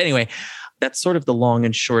turn out. But anyway, that's sort of the long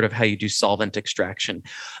and short of how you do solvent extraction.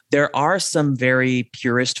 There are some very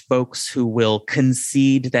purist folks who will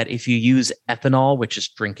concede that if you use ethanol, which is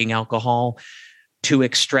drinking alcohol, to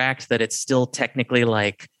extract, that it's still technically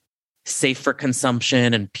like safe for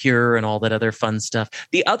consumption and pure and all that other fun stuff.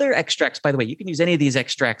 The other extracts, by the way, you can use any of these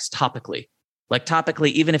extracts topically. Like topically,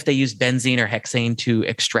 even if they use benzene or hexane to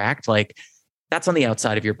extract, like that's on the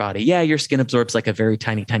outside of your body. Yeah, your skin absorbs like a very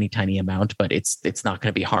tiny, tiny, tiny amount, but it's not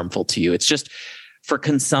going to be harmful to you. It's just for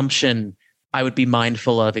consumption. I would be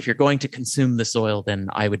mindful of, if you're going to consume this oil, then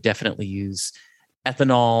I would definitely use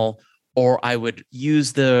ethanol, or I would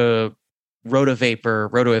use the roto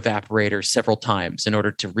evaporator several times in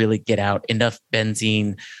order to really get out enough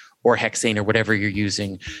benzene or hexane or whatever you're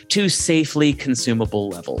using to safely consumable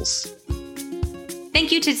levels.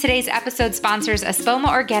 Thank you to today's episode sponsors, Espoma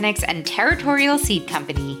Organics and Territorial Seed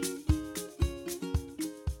Company.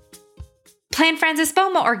 Plant Friends,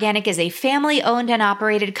 Espoma Organic is a family-owned and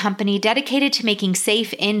operated company dedicated to making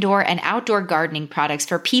safe indoor and outdoor gardening products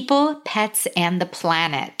for people, pets, and the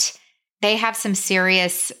planet. They have some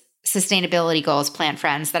serious sustainability goals, Plant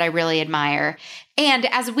Friends, that I really admire. And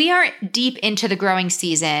as we are deep into the growing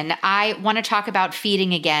season, I want to talk about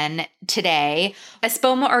feeding again today.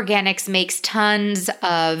 Espoma Organics makes tons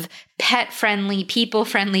of pet-friendly,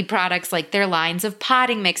 people-friendly products like their lines of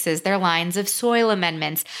potting mixes, their lines of soil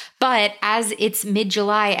amendments. But as it's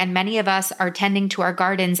mid-July and many of us are tending to our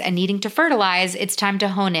gardens and needing to fertilize, it's time to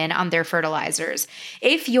hone in on their fertilizers.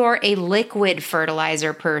 If you're a liquid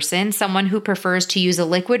fertilizer person, someone who prefers to use a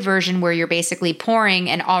liquid version where you're basically pouring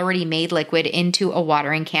an already made liquid into a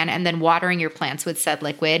watering can and then watering your plants with said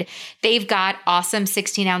liquid, they've got awesome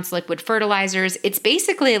 16-ounce liquid fertilizers. It's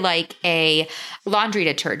basically like a laundry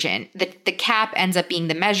detergent. The cap ends up being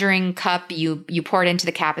the measuring cup. You pour it into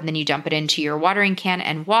the cap and then you dump it into your watering can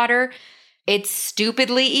and water. It's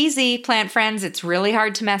stupidly easy, Plant Friends. It's really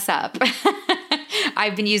hard to mess up.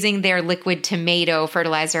 I've been using their liquid tomato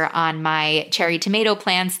fertilizer on my cherry tomato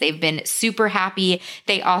plants. They've been super happy.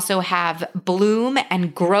 They also have bloom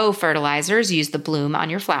and grow fertilizers. Use the bloom on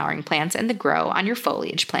your flowering plants and the grow on your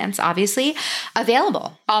foliage plants, obviously,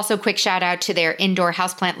 available. Also, quick shout out to their indoor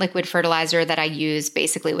houseplant liquid fertilizer that I use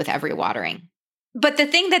basically with every watering. But the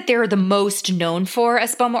thing that they're the most known for,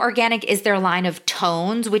 Espoma Organic, is their line of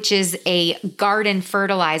Tones, which is a garden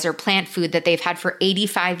fertilizer plant food that they've had for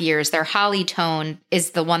 85 years. Their Holly Tone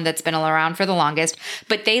is the one that's been around for the longest,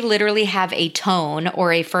 but they literally have a tone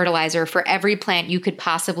or a fertilizer for every plant you could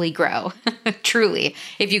possibly grow. Truly,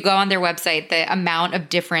 if you go on their website, the amount of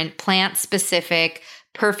different plant-specific,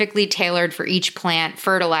 perfectly tailored for each plant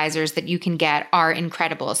fertilizers that you can get are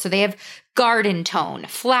incredible. So they have garden tone,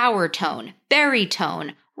 flower tone, berry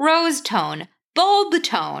tone, rose tone, bulb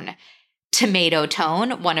tone, tomato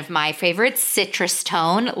tone, one of my favorites, citrus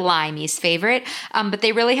tone, Limey's favorite. But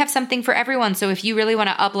they really have something for everyone. So if you really want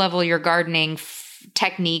to up-level your gardening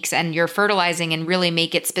techniques and your fertilizing and really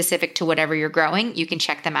make it specific to whatever you're growing, you can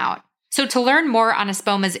check them out. So to learn more on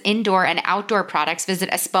Espoma's indoor and outdoor products, visit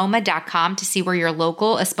espoma.com to see where your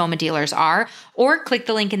local Espoma dealers are, or click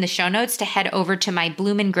the link in the show notes to head over to my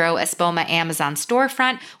Bloom and Grow Espoma Amazon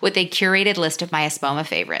storefront with a curated list of my Espoma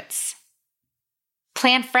favorites.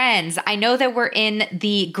 Plant Friends, I know that we're in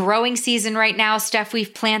the growing season right now. Stuff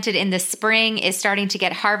we've planted in the spring is starting to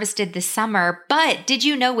get harvested this summer. But did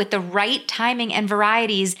you know with the right timing and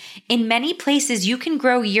varieties, in many places you can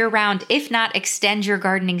grow year-round, if not extend your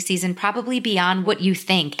gardening season probably beyond what you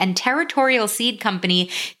think. And Territorial Seed Company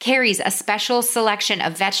carries a special selection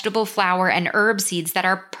of vegetable, flower, and herb seeds that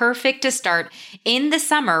are perfect to start in the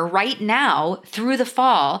summer right now through the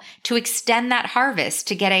fall to extend that harvest,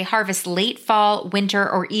 to get a harvest late fall, winter,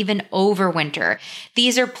 or even over winter.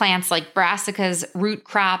 These are plants like brassicas, root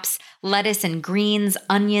crops, lettuce and greens,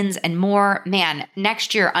 onions, and more. Man,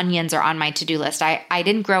 next year onions are on my to-do list. I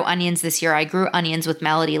didn't grow onions this year. I grew onions with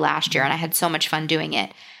Melody last year, and I had so much fun doing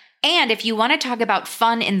it. And if you want to talk about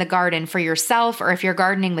fun in the garden for yourself, or if you're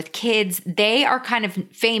gardening with kids, they are kind of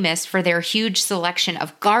famous for their huge selection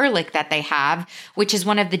of garlic that they have, which is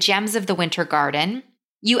one of the gems of the winter garden.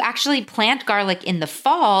 You actually plant garlic in the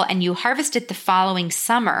fall and you harvest it the following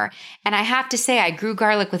summer. And I have to say, I grew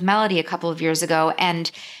garlic with Melody a couple of years ago,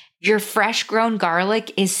 and your fresh grown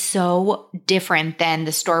garlic is so different than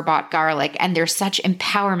the store-bought garlic. And there's such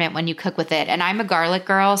empowerment when you cook with it. And I'm a garlic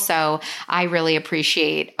girl, so I really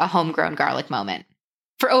appreciate a homegrown garlic moment.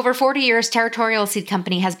 For over 40 years, Territorial Seed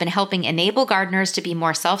Company has been helping enable gardeners to be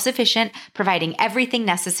more self-sufficient, providing everything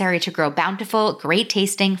necessary to grow bountiful,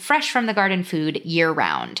 great-tasting, fresh from the garden food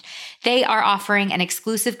year-round. They are offering an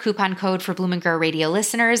exclusive coupon code for Bloom and Grow Radio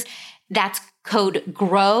listeners. That's code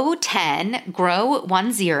GROW10,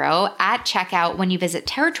 GROW10 at checkout when you visit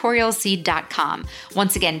territorialseed.com.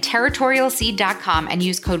 Once again, territorialseed.com, and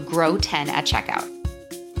use code GROW10 at checkout.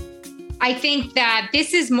 I think that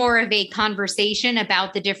this is more of a conversation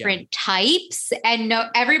about the different types, and no,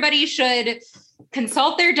 everybody should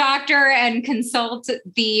consult their doctor and consult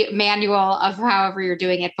the manual of however you're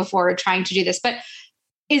doing it before trying to do this. But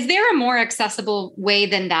is there a more accessible way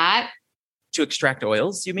than that? To extract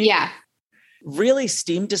oils, you mean? Yeah. Really,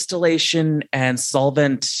 steam distillation and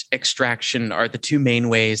solvent extraction are the two main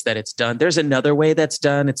ways that it's done. There's another way that's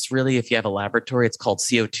done. It's really, if you have a laboratory, it's called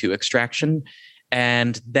CO2 extraction.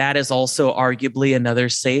 And that is also arguably another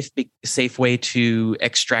safe way to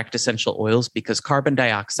extract essential oils, because carbon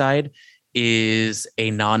dioxide is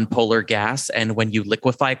a non-polar gas. And when you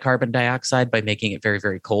liquefy carbon dioxide by making it very,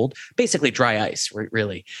 very cold, basically dry ice,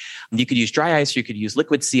 really. You could use dry ice, or you could use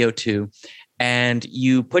liquid CO2. And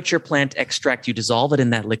you put your plant extract, you dissolve it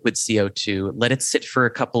in that liquid CO2, let it sit for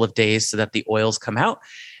a couple of days so that the oils come out.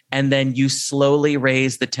 And then you slowly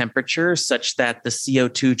raise the temperature such that the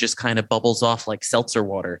CO2 just kind of bubbles off like seltzer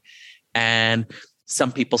water. And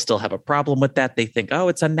some people still have a problem with that. They think, oh,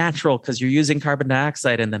 it's unnatural because you're using carbon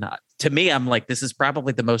dioxide. And then to me, I'm like, this is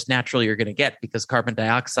probably the most natural you're going to get because carbon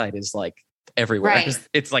dioxide is like everywhere. Right.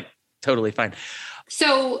 It's like totally fine.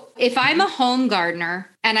 So if I'm a home gardener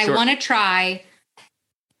and I want to try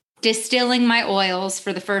distilling my oils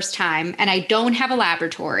for the first time, and I don't have a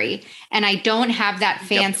laboratory and I don't have that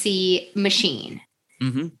fancy machine,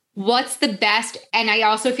 what's the best? And I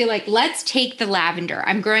also feel like, let's take the lavender.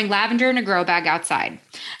 I'm growing lavender in a grow bag outside.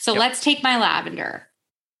 So let's take my lavender.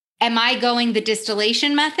 Am I going the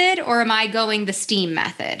distillation method or am I going the steam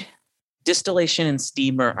method? Distillation and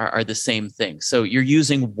steam are the same thing. So you're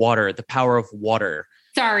using water, the power of water.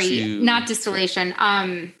 Sorry, not distillation.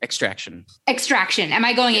 Extraction. Extraction. Am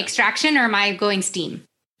I going extraction or am I going steam?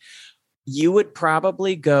 You would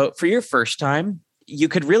probably go, for your first time, you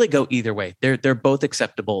could really go either way. They're both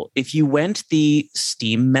acceptable. If you went the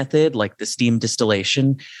steam method, like the steam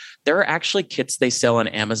distillation, there are actually kits they sell on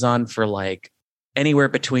Amazon for like anywhere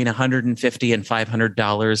between $150 and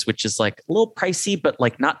 $500, which is like a little pricey, but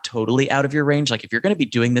like not totally out of your range. Like if you're going to be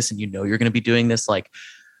doing this and you know you're going to be doing this, like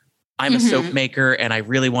I'm a soap maker and I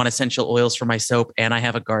really want essential oils for my soap and I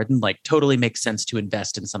have a garden, like totally makes sense to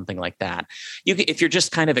invest in something like that. If you're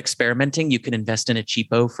just kind of experimenting, you can invest in a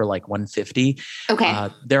cheapo for like $150. Okay.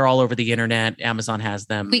 They're all over the internet. Amazon has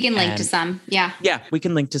them. We can link to some. Yeah. Yeah, we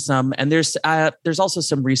can link to some. And there's also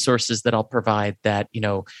some resources that I'll provide that,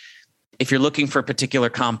 if you're looking for a particular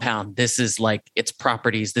compound, this is like its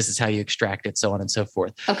properties, this is how you extract it, so on and so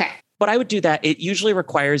forth. Okay. But I would do that. It usually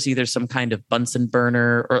requires either some kind of Bunsen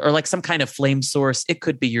burner or like some kind of flame source. It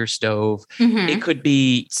could be your stove. It could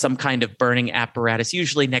be some kind of burning apparatus.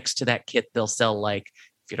 Usually next to that kit, they'll sell like,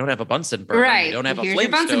 if you don't have a Bunsen burner, you don't have a flame your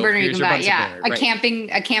Bunsen stove, burner you can buy. Yeah. Burner,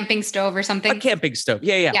 A camping stove or something. A camping stove.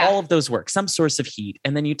 Yeah. All of those work. Some source of heat.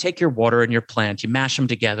 And then you take your water and your plant, you mash them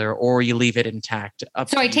together or you leave it intact.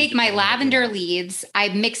 So I take my lavender leaves, I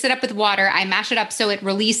mix it up with water, I mash it up so it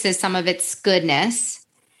releases some of its goodness.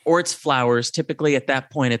 Or its flowers. Typically at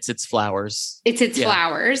that point, it's its flowers. It's its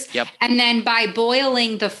flowers. Yep. And then by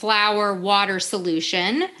boiling the flower water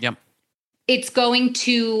solution, it's going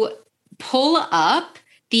to pull up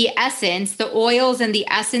the essence, the oils and the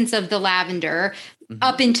essence of the lavender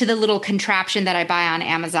up into the little contraption that I buy on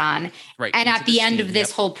Amazon. Right. And at the end of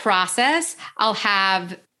this whole process, I'll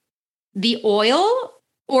have the oil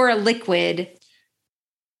or a liquid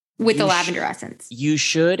with the lavender essence. You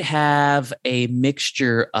should have a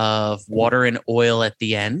mixture of water and oil at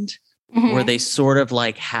the end where they sort of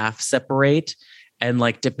like half separate. And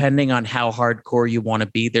like, depending on how hardcore you want to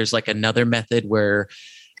be, there's like another method where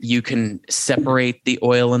you can separate the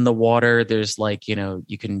oil and the water. There's like, you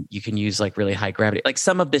can use like really high gravity. Like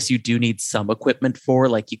some of this you do need some equipment for,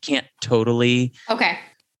 like you can't totally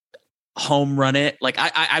home run it. Like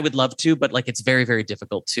I would love to, but like it's very, very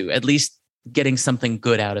difficult to, at least getting something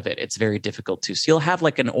good out of it. It's very difficult to. So you'll have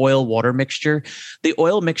like an oil water mixture. The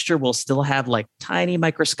oil mixture will still have like tiny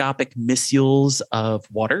microscopic missiles of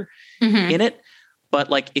water in it. But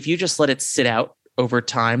like if you just let it sit out over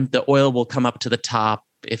time, the oil will come up to the top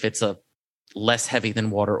if it's a less heavy than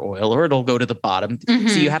water oil, or it'll go to the bottom.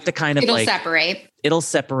 So you have to kind of it'll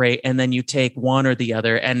separate. And then you take one or the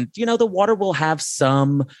other. And, the water will have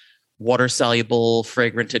some water soluble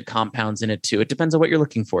fragranted compounds in it too. It depends on what you're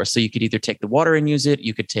looking for. So you could either take the water and use it.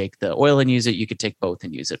 You could take the oil and use it. You could take both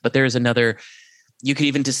and use it. But there's you could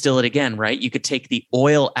even distill it again, right? You could take the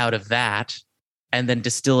oil out of that and then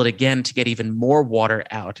distill it again to get even more water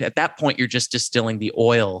out. At that point, you're just distilling the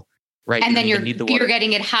oil, right? And then you're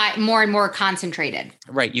getting it high, more and more concentrated.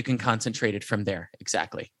 Right. You can concentrate it from there.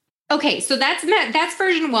 Exactly. Okay. So that's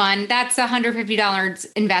version 1. That's $150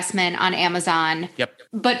 investment on Amazon. Yep.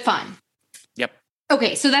 But fun. Yep.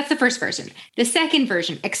 Okay. So that's the first version. The second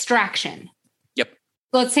version, extraction. Yep.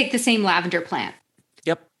 Let's take the same lavender plant.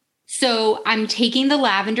 Yep. So I'm taking the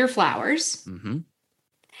lavender flowers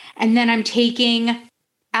and then I'm taking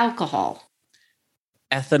alcohol.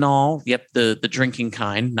 Ethanol. Yep. The drinking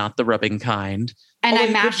kind, not the rubbing kind. And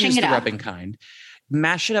I'm mashing it up. The rubbing kind.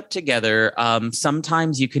 Mash it up together.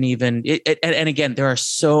 Sometimes you can even, and again, there are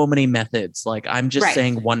so many methods. Like I'm just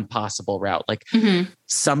saying one possible route. Like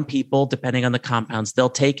some people, depending on the compounds, they'll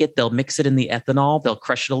take it, they'll mix it in the ethanol, they'll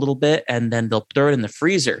crush it a little bit, and then they'll throw it in the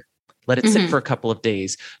freezer Let it sit for a couple of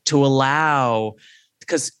days to allow,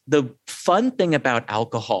 because the fun thing about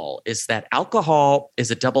alcohol is that alcohol is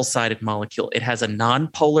a double-sided molecule. It has a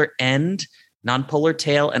nonpolar end, nonpolar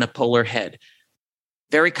tail, and a polar head.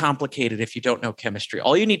 Very complicated if you don't know chemistry.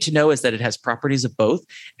 All you need to know is that it has properties of both,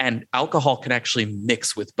 and alcohol can actually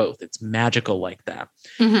mix with both. It's magical like that.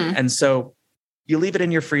 And so you leave it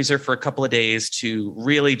in your freezer for a couple of days to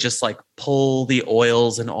really just like pull the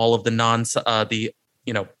oils and all of the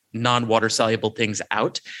non-water soluble things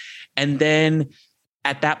out. And then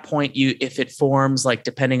at that point, if it forms, like,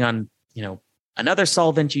 depending on, another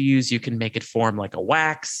solvent you use, you can make it form like a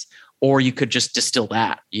wax, or you could just distill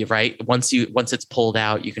that, right? Once it's pulled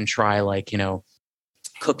out, you can try like,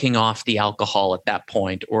 cooking off the alcohol at that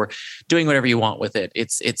point, or doing whatever you want with it.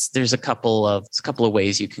 There's a couple of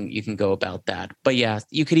ways you can go about that. But yeah,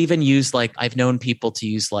 you could even use, like, I've known people to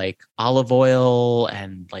use like olive oil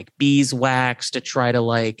and like beeswax to try to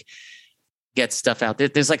like get stuff out.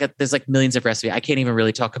 There's like millions of recipes. I can't even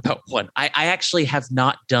really talk about one. I actually have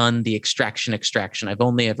not done the extraction. I've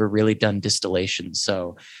only ever really done distillation.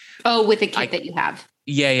 So, with the kit that you have.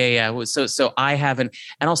 Yeah. So I haven't,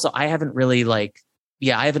 and also I haven't really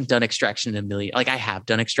I haven't done extraction in a million. Like, I have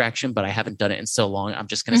done extraction, but I haven't done it in so long. I'm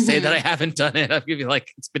just going to say that I haven't done it. I'm going to be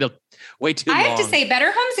like, it's been way too long. I have to say,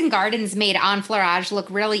 Better Homes and Gardens made enfleurage look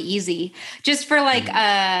really easy, just for like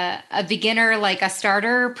a beginner, like a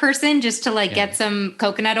starter person, just to like get some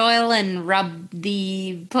coconut oil and rub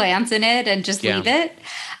the plants in it and just leave it.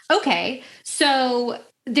 Okay. So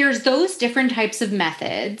there's those different types of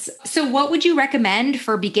methods. So what would you recommend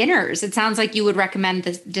for beginners? It sounds like you would recommend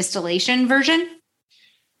the distillation version.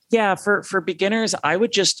 Yeah, for beginners, I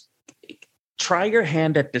would just try your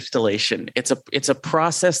hand at distillation. It's a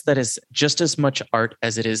process that is just as much art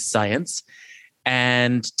as it is science.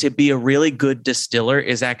 And to be a really good distiller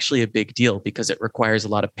is actually a big deal, because it requires a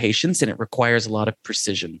lot of patience and it requires a lot of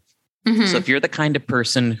precision. So if you're the kind of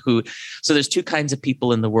person so there's two kinds of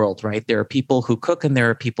people in the world, right? There are people who cook and there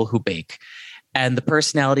are people who bake. And the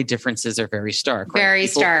personality differences are very stark. Very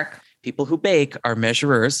stark. People who bake are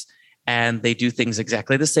measurers, and they do things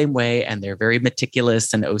exactly the same way, and they're very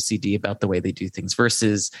meticulous and OCD about the way they do things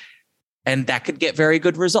and that could get very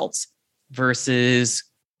good results, versus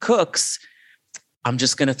cooks. I'm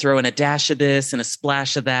just going to throw in a dash of this and a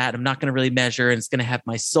splash of that. I'm not going to really measure, and it's going to have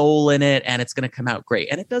my soul in it, and it's going to come out great.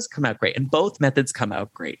 And it does come out great. And both methods come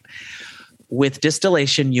out great. With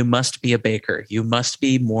distillation, you must be a baker. You must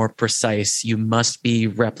be more precise. You must be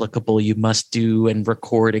replicable. You must do and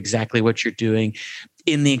record exactly what you're doing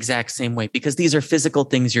in the exact same way, because these are physical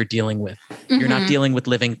things you're dealing with. You're not dealing with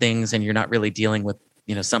living things, and you're not really dealing with,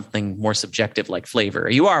 something more subjective like flavor.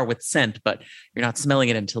 You are with scent, but you're not smelling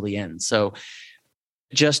it until the end. So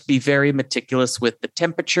just be very meticulous with the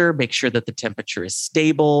temperature. Make sure that the temperature is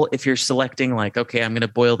stable. If you're selecting like, okay, I'm going to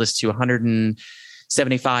boil this to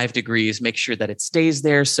 175 degrees, make sure that it stays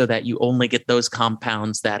there, so that you only get those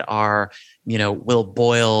compounds that are, will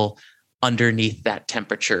boil underneath that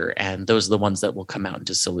temperature. And those are the ones that will come out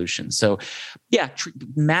into solution. So yeah,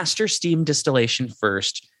 master steam distillation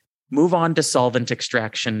first, move on to solvent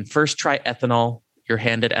extraction. First, try ethanol, your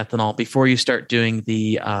hand at ethanol, before you start doing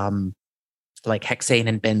the, like hexane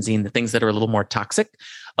and benzene, the things that are a little more toxic.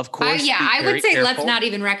 Of course. I would say let's not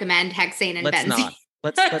even recommend hexane and benzene.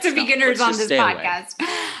 Let's to beginners on this podcast.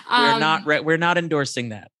 We're not endorsing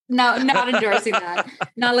that. No, not endorsing that.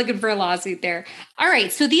 Not looking for a lawsuit there. All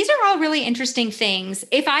right. So these are all really interesting things.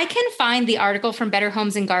 If I can find the article from Better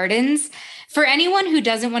Homes and Gardens, for anyone who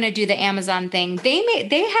doesn't want to do the Amazon thing,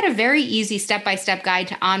 they had a very easy step-by-step guide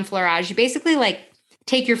to enfleurage. You basically like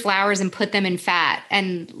take your flowers and put them in fat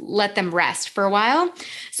and let them rest for a while.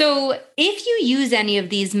 So if you use any of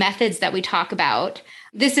these methods that we talk about,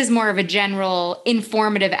 this is more of a general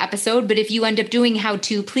informative episode, but if you end up doing how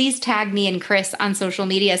to, please tag me and Chris on social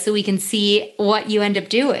media so we can see what you end up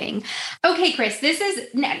doing. Okay, Chris, this is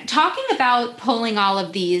talking about pulling all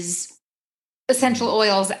of these essential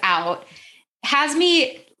oils out has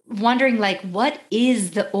me wondering, like, what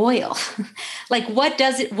is the oil? Like,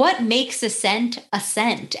 what makes a scent,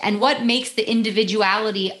 and what makes the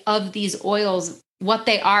individuality of these oils what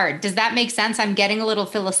they are? Does that make sense? I'm getting a little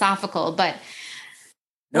philosophical, but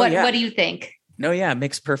what do you think? No, yeah, it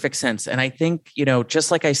makes perfect sense. And I think,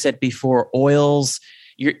 just like I said before, oils,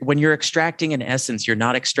 when you're extracting an essence, you're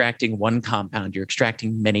not extracting one compound, you're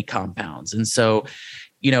extracting many compounds. And so,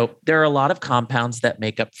 there are a lot of compounds that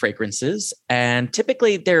make up fragrances, and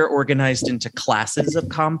typically they're organized into classes of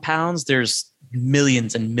compounds. There's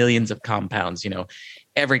millions and millions of compounds.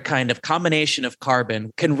 Every kind of combination of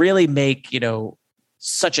carbon can really make,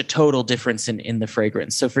 such a total difference in the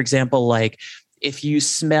fragrance. So for example, like if you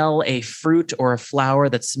smell a fruit or a flower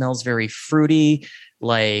that smells very fruity,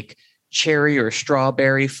 like cherry or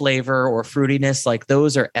strawberry flavor or fruitiness, like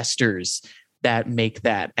those are esters that make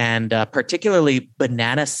that. And particularly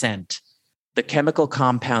banana scent, the chemical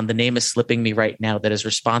compound, the name is slipping me right now, that is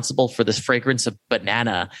responsible for the fragrance of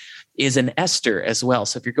banana is an ester as well.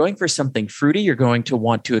 So if you're going for something fruity, you're going to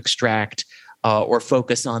want to extract or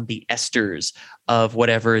focus on the esters of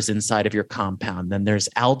whatever is inside of your compound. Then there's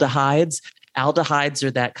aldehydes. Aldehydes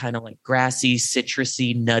are that kind of like grassy,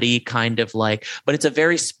 citrusy, nutty kind of like, but it's a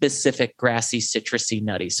very specific grassy, citrusy,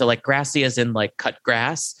 nutty. So like grassy as in like cut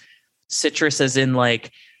grass, citrus as in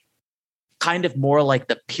like kind of more like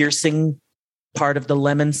the piercing part of the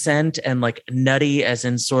lemon scent, and like nutty as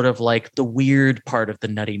in sort of like the weird part of the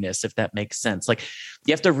nuttiness, if that makes sense. Like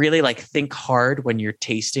you have to really like think hard when you're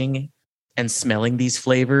tasting and smelling these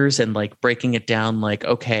flavors and like breaking it down like,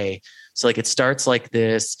 okay, so like it starts like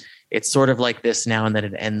this, it's sort of like this now, and then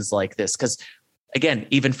it ends like this. Because again,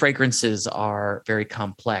 even fragrances are very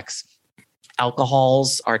complex.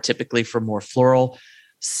 Alcohols are typically for more floral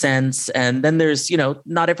scents. And then there's,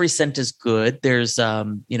 not every scent is good. There's, there are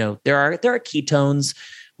ketones,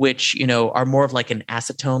 which, are more of like an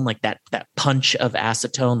acetone, like that punch of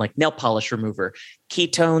acetone, like nail polish remover.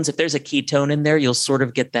 Ketones, if there's a ketone in there, you'll sort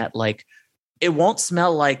of get that, like, it won't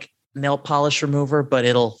smell like nail polish remover, but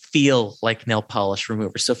it'll feel like nail polish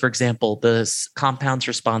remover. So for example, the compounds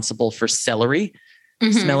responsible for celery,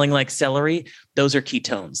 smelling like celery, those are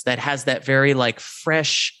ketones. That has that very like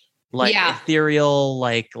fresh, like ethereal,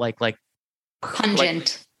 like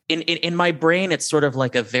pungent. Like in my brain, it's sort of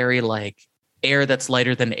like a very like air that's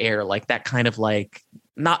lighter than air, like that kind of like,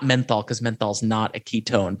 not menthol, because menthol's not a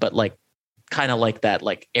ketone, but like kind of like that,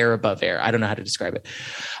 like air above air. I don't know how to describe it.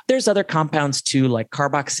 There's other compounds too, like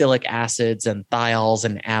carboxylic acids and thiols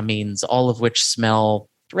and amines, all of which smell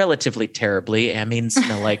relatively terribly. Amines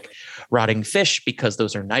smell like rotting fish because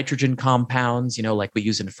those are nitrogen compounds, like we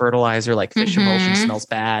use in fertilizer, like fish emulsion smells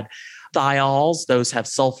bad. Thiols, those have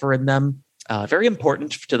sulfur in them. Very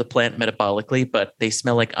important to the plant metabolically, but they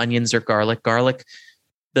smell like onions or garlic. Garlic,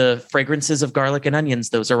 the fragrances of garlic and onions,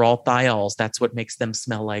 those are all thiols. That's what makes them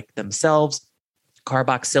smell like themselves.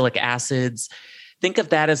 Carboxylic acids, think of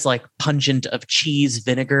that as like pungent of cheese,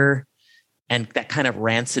 vinegar, and that kind of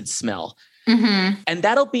rancid smell. And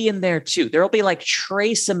that'll be in there too. There'll be like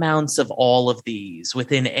trace amounts of all of these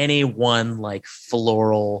within any one like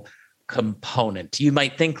floral component. You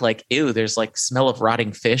might think like, ew, there's like smell of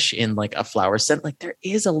rotting fish in like a flower scent. Like there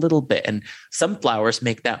is a little bit, and some flowers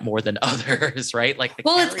make that more than others, right? Like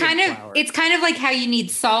it's kind of like how you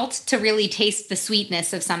need salt to really taste the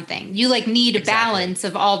sweetness of something. You like need a balance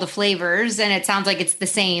of all the flavors, and it sounds like it's the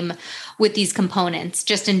same with these components,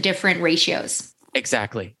 just in different ratios.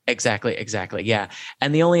 Exactly. Yeah.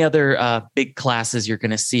 And the only other big classes you're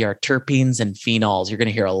going to see are terpenes and phenols. You're going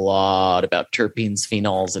to hear a lot about terpenes,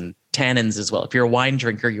 phenols, and tannins as well. If you're a wine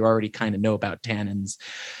drinker, you already kind of know about tannins.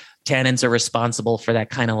 Tannins are responsible for that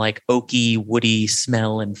kind of like oaky, woody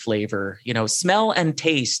smell and flavor. Smell and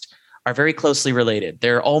taste are very closely related.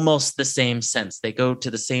 They're almost the same sense. They go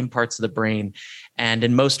to the same parts of the brain. And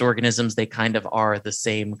in most organisms, they kind of are the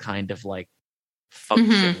same kind of like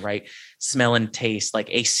function, right? Smell and taste. Like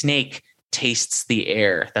a snake tastes the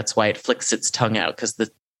air. That's why it flicks its tongue out, because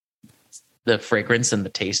the fragrance and the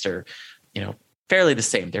taste are, fairly the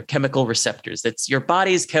same. They're chemical receptors. That's your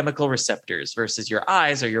body's chemical receptors versus your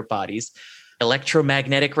eyes are your body's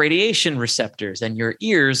electromagnetic radiation receptors, and your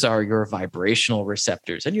ears are your vibrational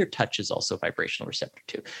receptors, and your touch is also a vibrational receptor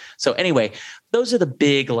too. So anyway, those are the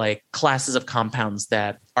big like classes of compounds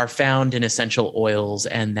that are found in essential oils,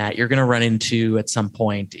 and that you're going to run into at some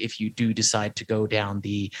point if you do decide to go down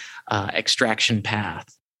the extraction path.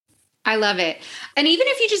 I love it. And even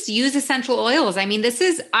if you just use essential oils, I mean,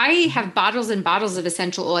 I have bottles and bottles of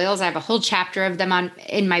essential oils. I have a whole chapter of them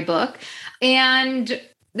in my book, and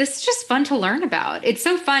this is just fun to learn about. It's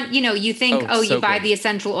so fun. You think, you buy the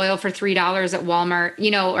essential oil for $3 at Walmart,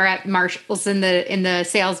 or at Marshall's in the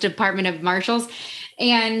sales department of Marshall's.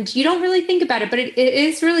 And you don't really think about it, but it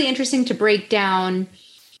is really interesting to break down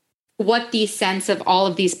what the scents of all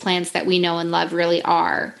of these plants that we know and love really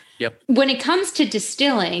are. Yep. When it comes to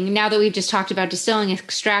distilling, now that we've just talked about distilling,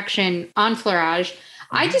 extraction, enfleurage,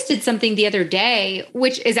 I just did something the other day,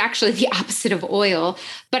 which is actually the opposite of oil,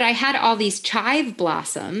 but I had all these chive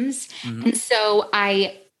blossoms. And so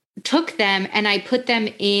I took them and I put them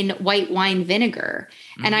in white wine vinegar,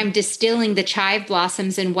 and I'm distilling the chive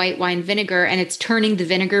blossoms in white wine vinegar, and it's turning the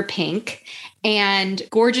vinegar pink and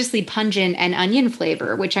gorgeously pungent and onion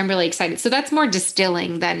flavor, which I'm really excited. So that's more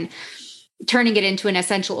distilling than turning it into an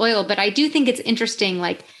essential oil. But I do think it's interesting,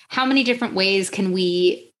 like how many different ways can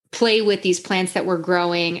we play with these plants that we're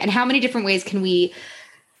growing, and how many different ways can we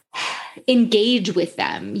engage with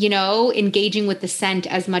them, engaging with the scent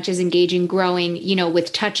as much as engaging, growing,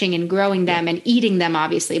 with touching and growing them and eating them,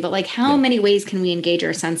 obviously. But like, how many ways can we engage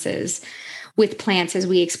our senses with plants as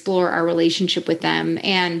we explore our relationship with them?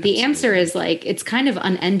 And the answer is like, it's kind of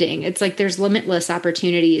unending. It's like there's limitless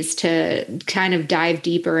opportunities to kind of dive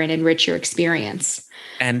deeper and enrich your experience.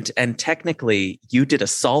 And technically, you did a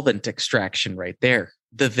solvent extraction right there.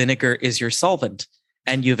 The vinegar is your solvent,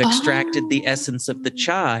 and you've extracted the essence of the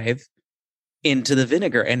chive into the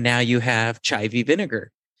vinegar, and now you have chivy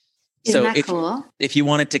vinegar. Isn't that cool? If you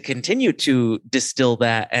wanted to continue to distill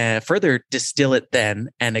that, further distill it then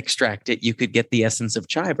and extract it, you could get the essence of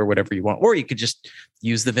chive or whatever you want, or you could just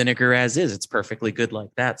use the vinegar as is. It's perfectly good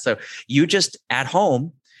like that. So you just at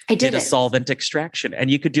home did a solvent extraction,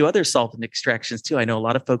 and you could do other solvent extractions too. I know a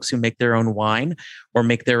lot of folks who make their own wine or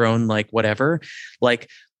make their own like whatever, like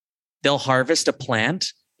they'll harvest a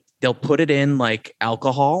plant, they'll put it in like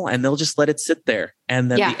alcohol, and they'll just let it sit there.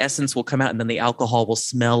 And then the essence will come out, and then the alcohol will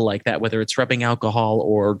smell like that, whether it's rubbing alcohol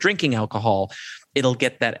or drinking alcohol, it'll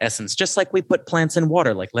get that essence. Just like we put plants in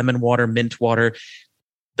water, like lemon water, mint water.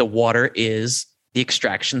 The water is the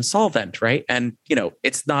extraction solvent, right? And,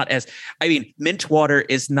 it's not as, mint water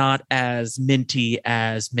is not as minty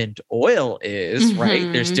as mint oil is,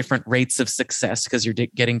 right? There's different rates of success because you're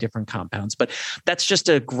getting different compounds. But that's just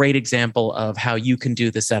a great example of how you can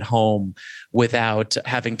do this at home without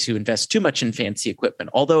having to invest too much in fancy equipment.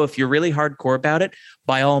 Although if you're really hardcore about it,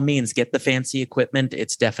 by all means, get the fancy equipment.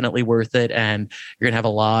 It's definitely worth it. And you're going to have a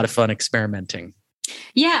lot of fun experimenting.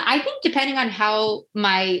 Yeah, I think depending on how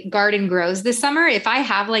my garden grows this summer, if I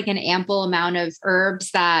have like an ample amount of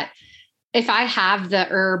herbs if I have the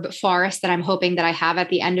herb forest that I'm hoping that I have at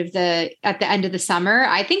the end of the summer,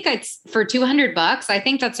 I think it's for $200. I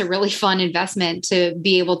think that's a really fun investment to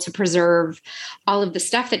be able to preserve all of the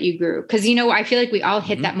stuff that you grew. Cause I feel like we all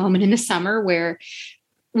hit that moment in the summer where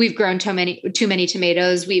we've grown too many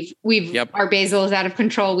tomatoes. Our basil is out of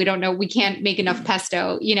control. We don't know. We can't make enough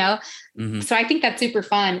pesto, So I think that's super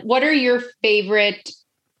fun. What are your favorite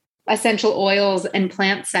essential oils and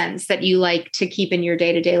plant scents that you like to keep in your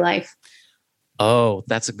day-to-day life? Oh,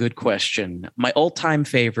 that's a good question. My all-time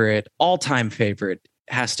favorite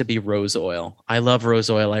has to be rose oil. I love rose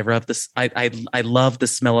oil. I love this. I love the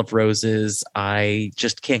smell of roses. I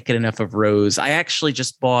just can't get enough of rose. I actually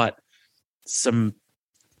just bought some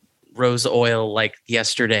rose oil like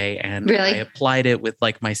yesterday, and I applied it with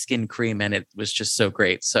like my skin cream, and it was just so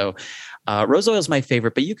great. So rose oil is my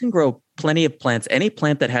favorite, but you can grow plenty of plants. Any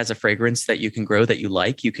plant that has a fragrance that you can grow that you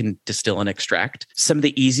like, you can distill and extract. Some of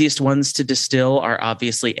the easiest ones to distill are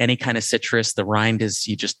obviously any kind of citrus. The rind is,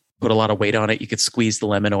 you just put a lot of weight on it. You could squeeze the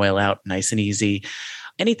lemon oil out nice and easy.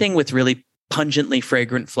 Anything with really pungently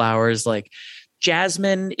fragrant flowers like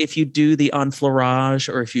jasmine, if you do the enfleurage,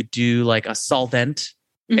 or if you do like a solvent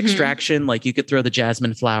extraction, like you could throw the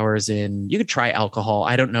jasmine flowers in. You could try alcohol.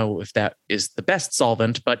 I don't know if that is the best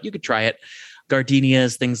solvent, but you could try it.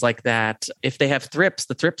 Gardenias, things like that. If they have thrips,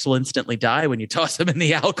 the thrips will instantly die when you toss them in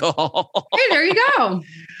the alcohol. Hey, there you go.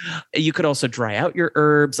 You could also dry out your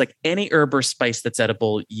herbs, like any herb or spice that's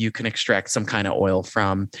edible, you can extract some kind of oil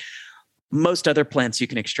from. Most other plants you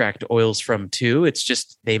can extract oils from too. It's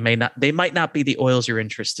just they might not be the oils you're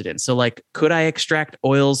interested in. So like, could I extract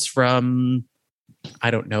oils from,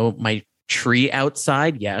 I don't know, my tree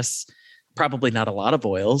outside? Yes. Probably not a lot of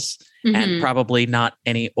oils, and probably not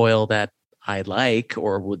any oil that I like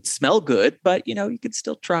or would smell good, but you could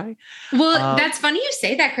still try. Well, that's funny you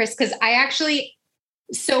say that, Chris, because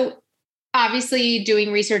so obviously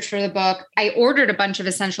doing research for the book, I ordered a bunch of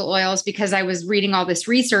essential oils because I was reading all this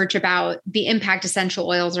research about the impact essential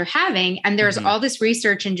oils are having. And there's all this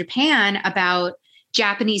research in Japan about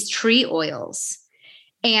Japanese tree oils.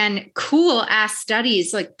 And cool ass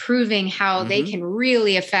studies like proving how they can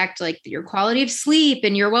really affect like your quality of sleep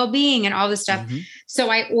and your well-being and all this stuff.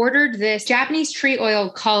 So I ordered this Japanese tree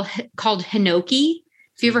oil called hinoki.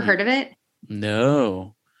 Have you ever heard of it?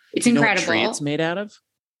 No. It's incredible. What tree it's made out of?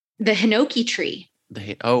 The hinoki tree.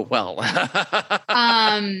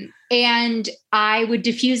 And I would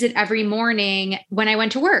diffuse it every morning when I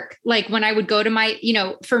went to work. Like when I would go to my,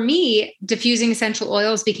 for me, diffusing essential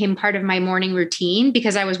oils became part of my morning routine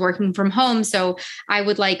because I was working from home. So I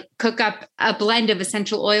would like cook up a blend of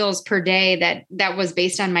essential oils per day that was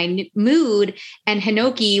based on my mood. And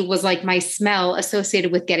hinoki was like my smell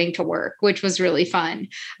associated with getting to work, which was really fun.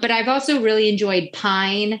 But I've also really enjoyed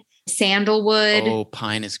pine, sandalwood. Oh,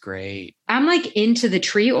 pine is great. I'm like into the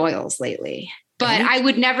tree oils lately. But I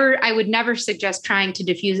would never suggest trying to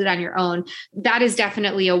diffuse it on your own. That is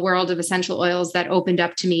definitely a world of essential oils that opened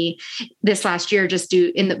up to me this last year,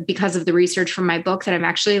 because of the research from my book that I'm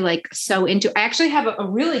actually like so into. I actually have a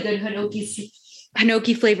really good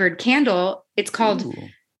Hinoki flavored candle. It's called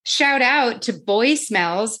Shout Out to Boy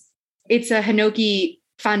Smells. It's a Hinoki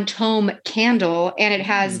Fantôme candle, and it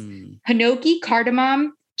has Hinoki,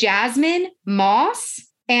 cardamom, jasmine, moss,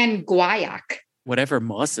 and guaiac. Whatever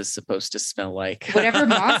moss is supposed to smell like. Whatever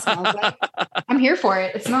moss smells like. I'm here for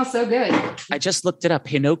it. It smells so good. I just looked it up.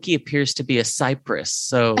 Hinoki appears to be a cypress.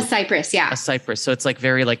 So a cypress, yeah. A cypress. So it's like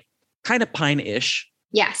very like kind of pine-ish.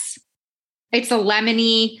 Yes. It's a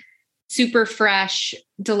lemony, super fresh,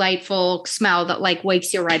 delightful smell that like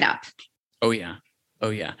wakes you right up. Oh, yeah. Oh,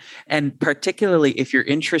 yeah. And particularly if you're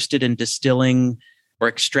interested in distilling or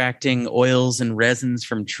extracting oils and resins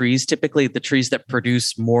from trees, typically the trees that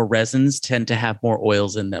produce more resins tend to have more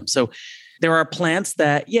oils in them. So there are plants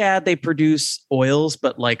that, they produce oils,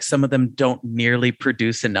 but like some of them don't nearly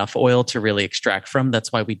produce enough oil to really extract from.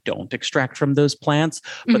 That's why we don't extract from those plants.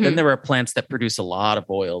 But then there are plants that produce a lot of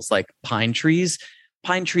oils, like pine trees.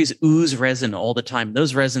 Pine trees ooze resin all the time.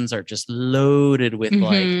 Those resins are just loaded with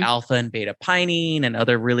like alpha and beta pinene and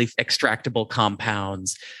other really extractable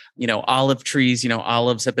compounds. Olive trees,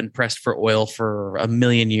 olives have been pressed for oil for 1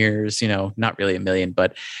 million years, not really 1 million,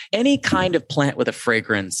 but any kind of plant with a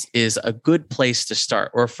fragrance is a good place to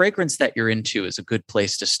start, or a fragrance that you're into is a good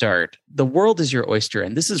place to start. The world is your oyster.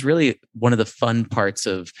 And this is really one of the fun parts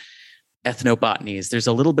of ethnobotany is there's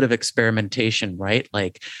a little bit of experimentation, right?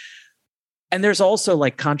 And there's also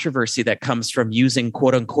like controversy that comes from using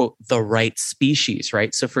quote unquote the right species,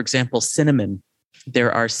 right? So for example, cinnamon,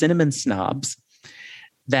 there are cinnamon snobs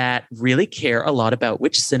that really care a lot about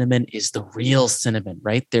which cinnamon is the real cinnamon,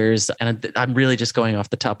 right? And I'm really just going off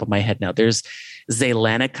the top of my head now. There's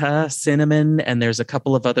Zeylanica cinnamon, and there's a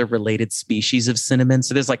couple of other related species of cinnamon.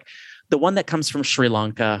 So there's like the one that comes from Sri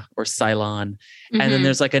Lanka or Ceylon. And then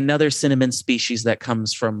there's like another cinnamon species that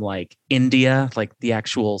comes from like India, like the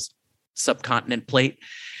actual subcontinent plate.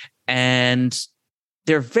 And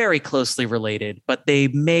they're very closely related, but they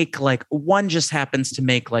make like one just happens to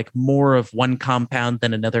make like more of one compound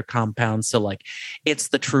than another compound. So like it's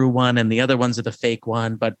the true one and the other ones are the fake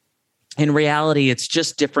one. But in reality, it's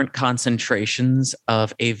just different concentrations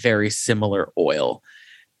of a very similar oil.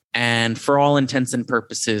 And for all intents and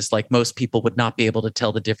purposes, like most people would not be able to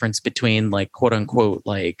tell the difference between like quote unquote,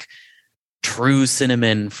 like true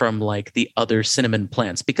cinnamon from like the other cinnamon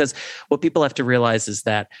plants. Because what people have to realize is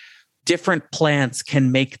that different plants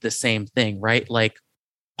can make the same thing, right? Like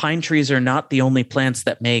pine trees are not the only plants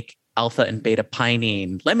that make alpha and beta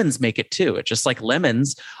pinene. Lemons make it too. It's just like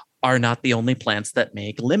lemons are not the only plants that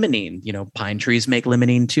make limonene. Pine trees make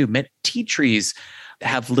limonene too. Tea trees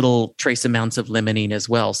have little trace amounts of limonene as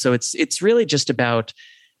well. So it's really just about,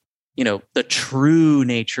 the true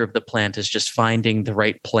nature of the plant is just finding the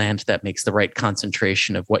right plant that makes the right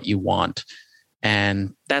concentration of what you want.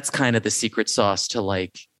 And that's kind of the secret sauce to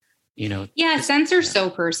like, scents are so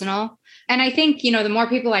personal. And I think, the more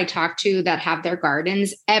people I talk to that have their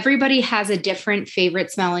gardens, everybody has a different favorite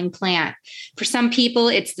smelling plant. For some people,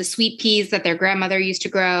 it's the sweet peas that their grandmother used to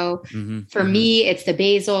grow. For me, it's the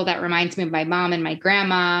basil that reminds me of my mom and my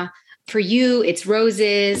grandma. For you, it's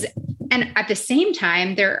roses. And at the same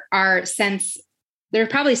time, there are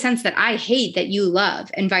probably scents that I hate that you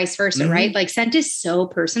love and vice versa, right? Like scent is so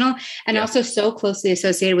personal and also so closely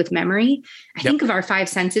associated with memory. I think of our 5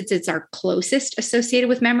 senses, it's our closest associated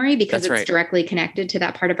with memory because it's directly connected to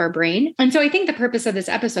that part of our brain. And so I think the purpose of this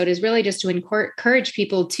episode is really just to encourage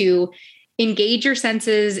people to engage your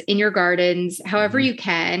senses in your gardens, however you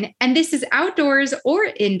can. And this is outdoors or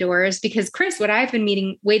indoors, because Chris, what I've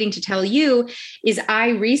been waiting to tell you is I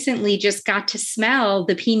recently just got to smell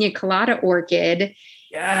the Pina Colada orchid.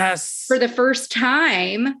 Yes. For the first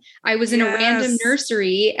time. I was in a random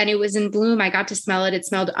nursery and it was in bloom. I got to smell it. It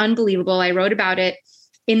smelled unbelievable. I wrote about it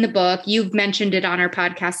in the book. You've mentioned it on our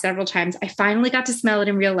podcast several times. I finally got to smell it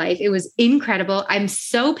in real life. It was incredible. I'm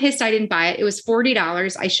so pissed I didn't buy it. It was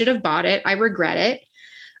 $40. I should have bought it. I regret it.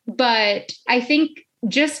 But I think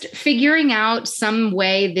just figuring out some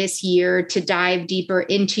way this year to dive deeper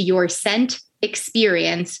into your scent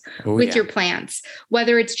experience with your plants,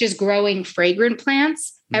 whether it's just growing fragrant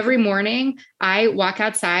plants. Every morning I walk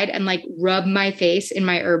outside and like rub my face in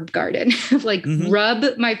my herb garden, rub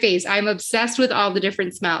my face. I'm obsessed with all the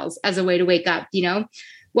different smells as a way to wake up,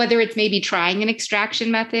 whether it's maybe trying an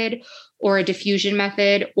extraction method or a diffusion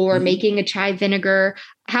method or making a chai vinegar.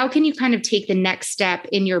 how can you kind of take the next step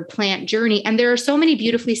in your plant journey? And there are so many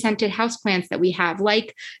beautifully scented houseplants that we have,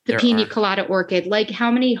 like the Pina Colada orchid, like how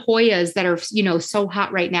many Hoyas that are, so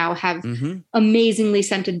hot right now have amazingly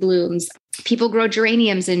scented blooms. People grow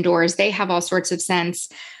geraniums indoors. They have all sorts of scents.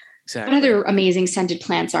 Exactly. What other amazing scented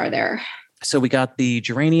plants are there? So we got the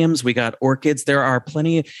geraniums, we got orchids. There are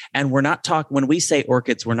plenty. And we're not talking, when we say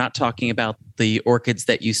orchids, we're not talking about the orchids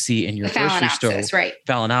that you see in your grocery store. Right.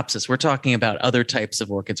 Phalaenopsis. We're talking about other types of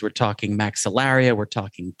orchids. We're talking Maxillaria. We're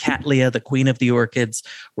talking Cattleya, the queen of the orchids.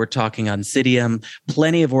 We're talking Oncidium.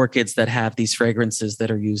 Plenty of orchids that have these fragrances that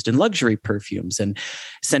are used in luxury perfumes. And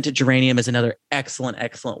scented geranium is another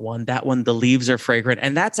excellent one. That one, the leaves are fragrant.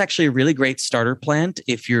 And that's actually a really great starter plant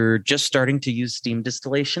if you're just starting to use steam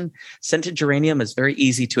distillation. Scented geranium is very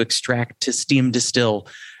easy to extract, to steam distill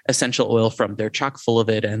essential oil from. They're chock full of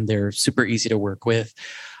it and they're super easy to work with.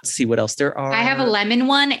 Let's see what else there are. I have a lemon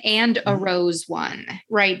one and a rose one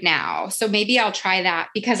right now. So maybe I'll try that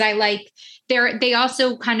because I like they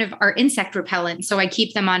also kind of are insect repellent. So I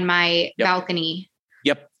keep them on my balcony.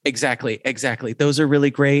 Yep, exactly. Those are really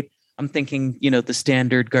great. I'm thinking, the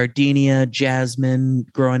standard gardenia, jasmine,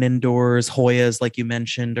 growing indoors, Hoyas, like you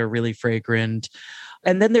mentioned, are really fragrant.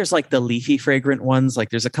 And then there's like the leafy fragrant ones. Like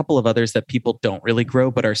there's a couple of others that people don't really grow,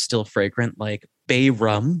 but are still fragrant, like bay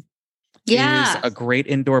rum is a great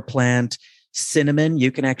indoor plant. Cinnamon,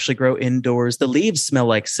 you can actually grow indoors. The leaves smell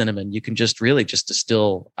like cinnamon. You can just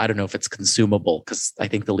distill. I don't know if it's consumable because I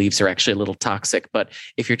think the leaves are actually a little toxic. But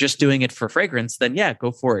if you're just doing it for fragrance, then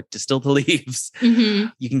go for it. Distill the leaves. Mm-hmm.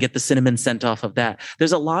 You can get the cinnamon scent off of that.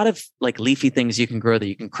 There's a lot of like leafy things you can grow that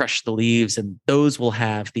you can crush the leaves and those will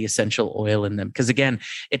have the essential oil in them. Because again,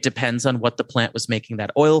 it depends on what the plant was making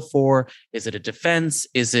that oil for. Is it a defense?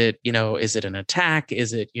 Is it, is it an attack?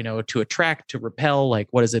 Is it, to attract, to repel? Like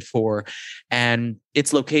what is it for? And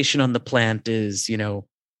its location on the plant is,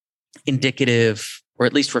 indicative or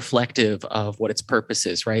at least reflective of what its purpose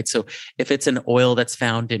is, right? So if it's an oil that's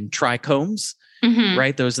found in trichomes,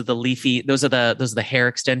 right? Those are the hair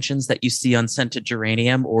extensions that you see on scented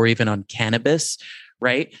geranium or even on cannabis,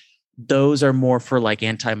 right? Those are more for like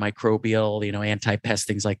antimicrobial, anti-pest,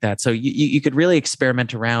 things like that. So you could really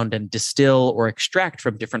experiment around and distill or extract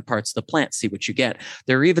from different parts of the plant, see what you get.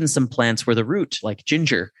 There are even some plants where the root, like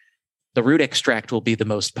ginger, the root extract will be the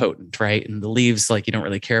most potent, right? And the leaves, like you don't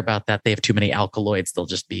really care about that. They have too many alkaloids. They'll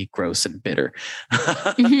just be gross and bitter.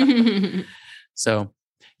 So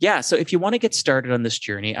if you want to get started on this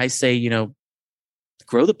journey, I say,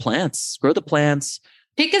 grow the plants.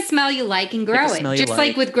 Pick a smell you like and grow it. Just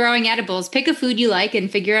like with growing edibles, pick a food you like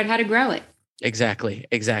and figure out how to grow it. Exactly.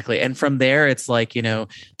 And from there, it's like, do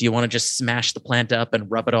you want to just smash the plant up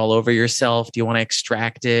and rub it all over yourself? Do you want to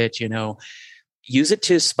extract it? Use it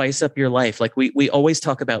to spice up your life. Like we always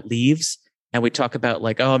talk about leaves and we talk about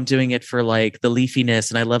like, oh, I'm doing it for like the leafiness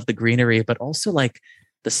and I love the greenery, but also like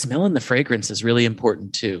the smell and the fragrance is really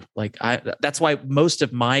important too. Like that's why most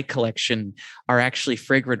of my collection are actually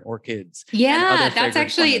fragrant orchids. Yeah,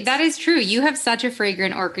 that is true. You have such a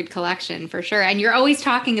fragrant orchid collection for sure. And you're always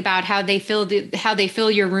talking about how they fill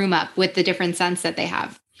your room up with the different scents that they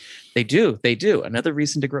have. They do. Another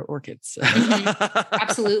reason to grow orchids.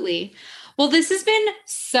 Absolutely. Well, this has been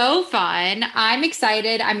so fun. I'm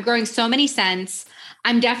excited. I'm growing so many scents.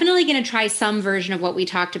 I'm definitely going to try some version of what we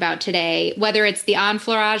talked about today, whether it's the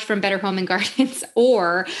enfleurage from Better Home and Gardens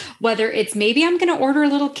or whether it's maybe I'm going to order a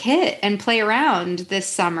little kit and play around this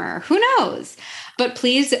summer. Who knows? But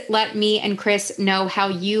please let me and Chris know how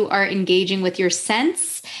you are engaging with your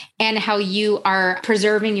scents and how you are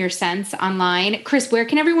preserving your scents online. Chris, where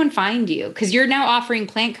can everyone find you? Because you're now offering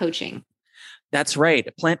plant coaching. That's right.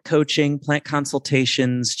 Plant coaching, plant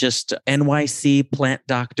consultations, just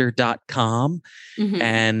nycplantdoctor.com. Mm-hmm.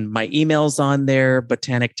 And my email's on there,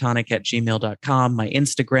 botanictonic@gmail.com. My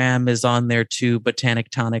Instagram is on there too,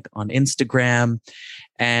 botanictonic on Instagram.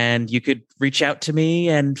 And you could reach out to me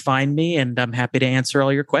and find me, and I'm happy to answer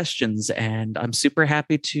all your questions. And I'm super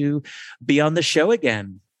happy to be on the show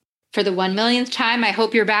again. For the 1 millionth time, I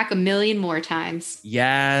hope you're back a million more times.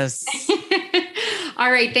 Yes. All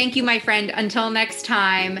right. Thank you, my friend. Until next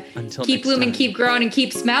time. Keep blooming, keep growing, and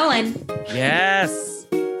keep smelling. Yes.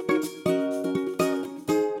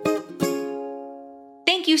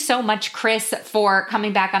 Thank you so much, Chris, for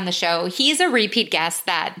coming back on the show. He's a repeat guest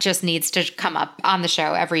that just needs to come up on the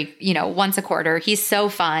show every, once a quarter. He's so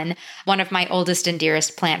fun. One of my oldest and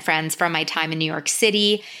dearest plant friends from my time in New York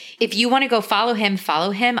City. If you want to go follow him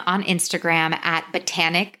on Instagram at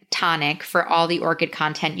Botanic Tonic for all the orchid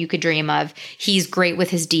content you could dream of. He's great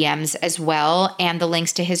with his DMs as well. And the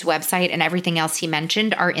links to his website and everything else he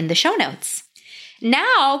mentioned are in the show notes.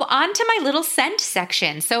 Now, on to my little scent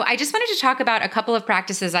section. So I just wanted to talk about a couple of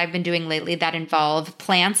practices I've been doing lately that involve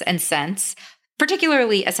plants and scents,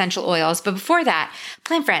 particularly essential oils. But before that,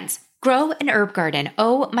 plant friends, grow an herb garden.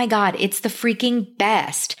 Oh my God, it's the freaking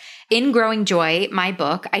best. In Growing Joy, my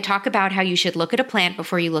book, I talk about how you should look at a plant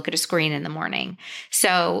before you look at a screen in the morning.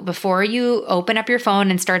 So before you open up your phone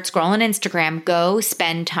and start scrolling Instagram, go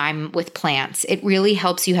spend time with plants. It really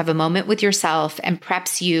helps you have a moment with yourself and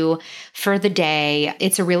preps you for the day.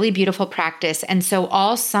 It's a really beautiful practice. And so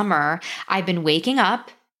all summer, I've been waking up,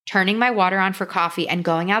 turning my water on for coffee, and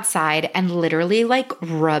going outside and literally like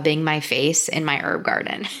rubbing my face in my herb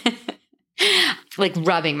garden. Like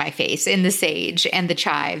rubbing my face in the sage and the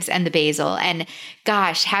chives and the basil. And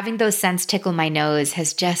gosh, having those scents tickle my nose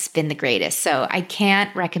has just been the greatest. So I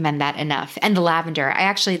can't recommend that enough. And the lavender, I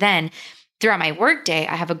actually then, throughout my workday,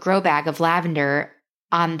 I have a grow bag of lavender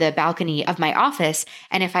on the balcony of my office.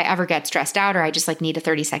 And if I ever get stressed out or I just like need a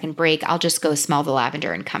 30-second break, I'll just go smell the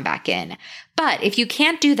lavender and come back in. But if you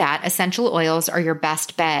can't do that, essential oils are your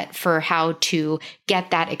best bet for how to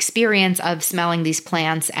get that experience of smelling these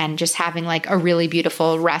plants and just having like a really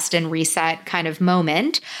beautiful rest and reset kind of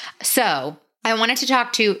moment. So I wanted to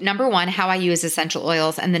talk to number one, how I use essential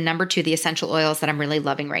oils, and then number two, the essential oils that I'm really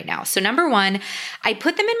loving right now. So number one, I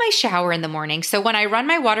put them in my shower in the morning. So when I run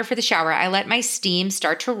my water for the shower, I let my steam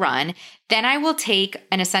start to run. Then I will take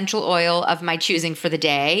an essential oil of my choosing for the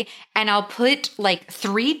day, and I'll put like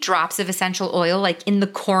 3 drops of essential oil like in the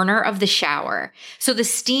corner of the shower. So the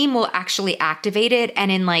steam will actually activate it,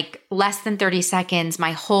 and in like less than 30 seconds,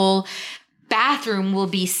 my whole bathroom will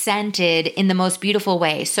be scented in the most beautiful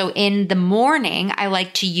way. So in the morning, I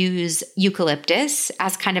like to use eucalyptus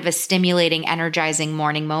as kind of a stimulating, energizing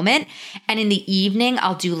morning moment. And in the evening,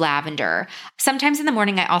 I'll do lavender. Sometimes in the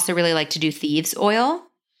morning, I also really like to do thieves oil,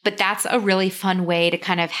 but that's a really fun way to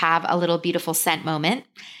kind of have a little beautiful scent moment.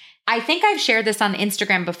 I think I've shared this on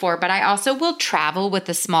Instagram before, but I also will travel with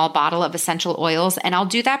a small bottle of essential oils, and I'll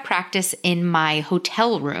do that practice in my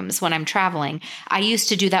hotel rooms when I'm traveling. I used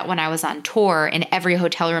to do that when I was on tour in every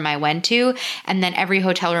hotel room I went to, and then every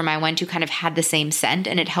hotel room I went to kind of had the same scent,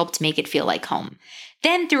 and it helped make it feel like home.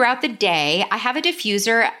 Then throughout the day, I have a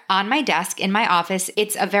diffuser on my desk in my office.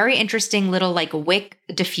 It's a very interesting little like wick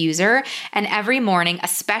diffuser. And every morning,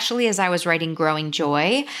 especially as I was writing Growing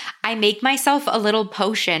Joy, I make myself a little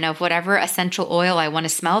potion of whatever essential oil I want to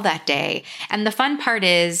smell that day. And the fun part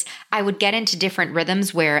is I would get into different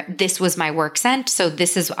rhythms where this was my work scent. So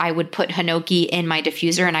I would put hinoki in my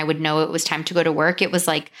diffuser and I would know it was time to go to work. It was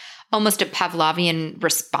like almost a Pavlovian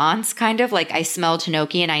response, kind of like I smelled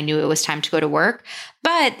hinoki and I knew it was time to go to work.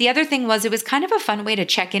 But the other thing was it was kind of a fun way to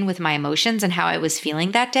check in with my emotions and how I was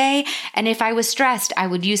feeling that day. And if I was stressed, I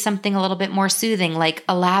would use something a little bit more soothing like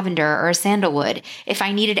a lavender or a sandalwood. If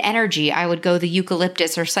I needed energy, I would go the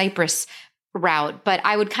eucalyptus or cypress route, but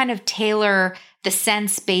I would kind of tailor the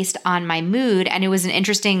scents based on my mood. And it was an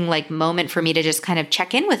interesting like moment for me to just kind of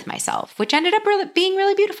check in with myself, which ended up being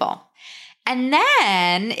really beautiful. And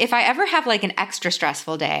then if I ever have like an extra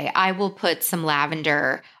stressful day, I will put some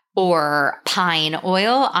lavender or pine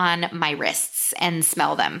oil on my wrists and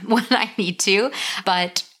smell them when I need to.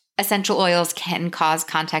 But essential oils can cause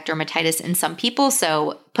contact dermatitis in some people,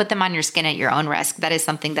 so put them on your skin at your own risk. That is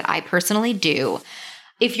something that I personally do.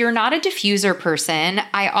 If you're not a diffuser person,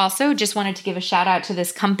 I also just wanted to give a shout out to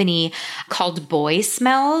this company called Boy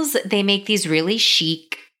Smells. They make these really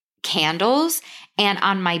chic candles. And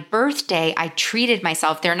on my birthday, I treated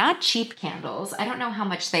myself. They're not cheap candles. I don't know how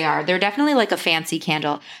much they are. They're definitely like a fancy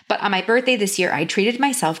candle. But on my birthday this year, I treated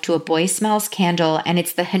myself to a Boy Smells candle, and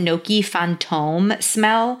it's the Hinoki Fantôme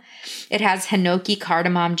smell. It has hinoki,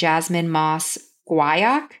 cardamom, jasmine, moss,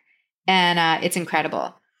 guaiac, and it's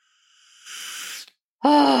incredible.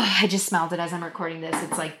 Oh, I just smelled it as I'm recording this.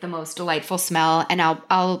 It's like the most delightful smell. And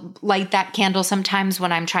I'll light that candle sometimes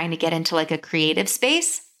when I'm trying to get into like a creative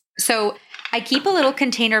space. So I keep a little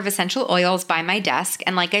container of essential oils by my desk.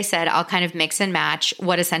 And like I said, I'll kind of mix and match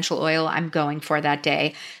what essential oil I'm going for that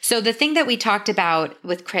day. So the thing that we talked about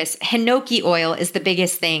with Chris, hinoki oil is the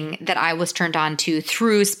biggest thing that I was turned on to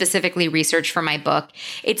through specifically research for my book.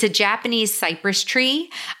 It's a Japanese cypress tree.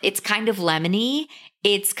 It's kind of lemony.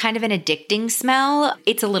 It's kind of an addicting smell.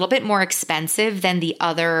 It's a little bit more expensive than the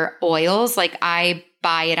other oils. Like I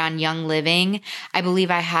buy it on Young Living. I believe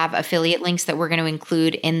I have affiliate links that we're going to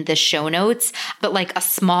include in the show notes. But like a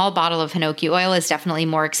small bottle of hinoki oil is definitely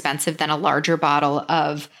more expensive than a larger bottle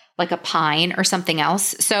of like a pine or something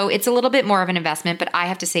else. So it's a little bit more of an investment, but I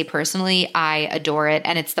have to say personally, I adore it.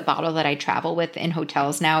 And it's the bottle that I travel with in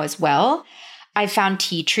hotels now as well. I found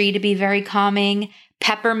tea tree to be very calming.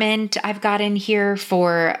 Peppermint I've got in here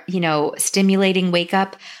for, stimulating wake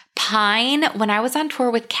up. Pine, when I was on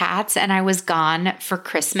tour with Cats and I was gone for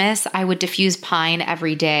Christmas, I would diffuse pine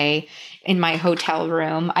every day in my hotel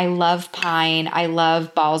room. I love pine. I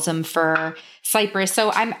love balsam fir, cypress.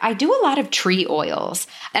 So I do a lot of tree oils.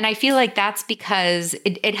 And I feel like that's because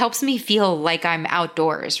it helps me feel like I'm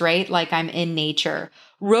outdoors, right? Like I'm in nature.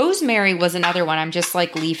 Rosemary was another one. I'm just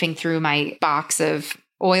like leafing through my box of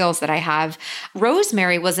oils that I have.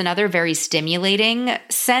 Rosemary was another very stimulating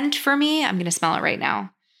scent for me. I'm going to smell it right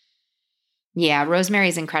now. Yeah, rosemary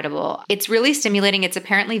is incredible. It's really stimulating. It's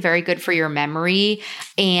apparently very good for your memory.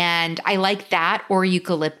 And I like that or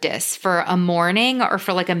eucalyptus for a morning or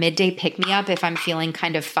for like a midday pick-me-up if I'm feeling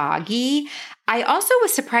kind of foggy. I also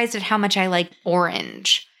was surprised at how much I like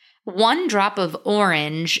orange. 1 drop of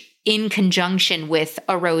orange in conjunction with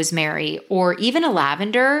a rosemary or even a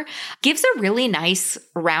lavender gives a really nice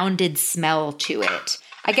rounded smell to it.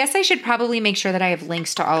 I guess I should probably make sure that I have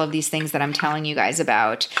links to all of these things that I'm telling you guys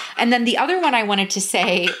about. And then the other one I wanted to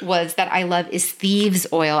say was that I love is thieves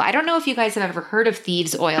oil. I don't know if you guys have ever heard of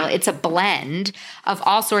thieves oil. It's a blend of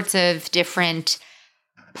all sorts of different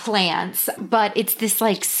plants, but it's this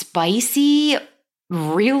like spicy,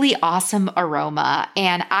 really awesome aroma.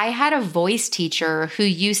 And I had a voice teacher who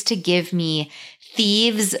used to give me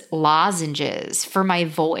thieves lozenges for my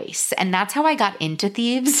voice. And that's how I got into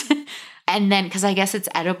thieves. And then, because I guess it's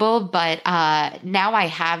edible, but now I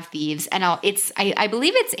have thieves, and I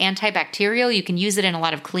believe it's antibacterial. You can use it in a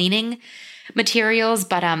lot of cleaning materials,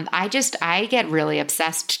 but I get really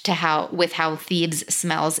obsessed with how thieves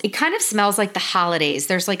smells. It kind of smells like the holidays.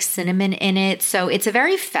 There's like cinnamon in it, so it's a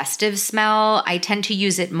very festive smell. I tend to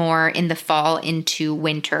use it more in the fall into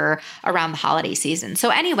winter around the holiday season. So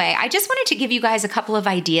anyway, I just wanted to give you guys a couple of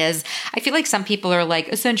ideas. I feel like some people are like,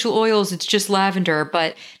 essential oils, it's just lavender,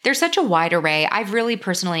 but there's such a wide array. I've really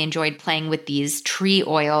personally enjoyed playing with these tree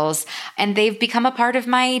oils, and they've become a part of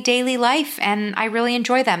my daily life, and I really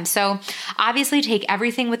enjoy them. So obviously, take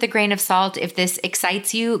everything with a grain of salt. If this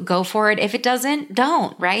excites you, go for it. If it doesn't,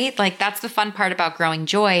 don't, right? Like that's the fun part about Growing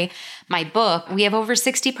Joy, my book. We have over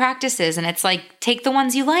 60 practices, and it's like, take the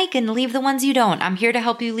ones you like and leave the ones you don't. I'm here to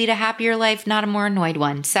help you lead a happier life, not a more annoyed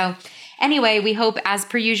one. So anyway, we hope as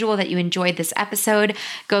per usual that you enjoyed this episode.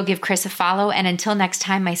 Go give Chris a follow. And until next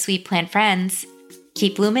time, my sweet plant friends,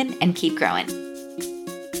 keep blooming and keep growing.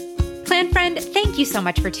 Plant friend, thank you so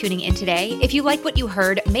much for tuning in today. If you like what you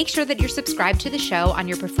heard, make sure that you're subscribed to the show on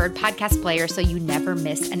your preferred podcast player so you never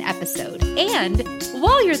miss an episode. And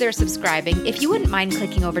while you're there subscribing, if you wouldn't mind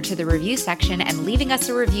clicking over to the review section and leaving us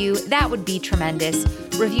a review, that would be tremendous.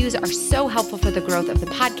 Reviews are so helpful for the growth of the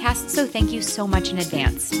podcast, so thank you so much in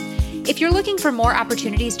advance. If you're looking for more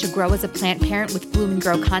opportunities to grow as a plant parent with Bloom and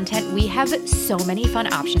Grow content, we have so many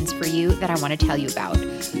fun options for you that I want to tell you about.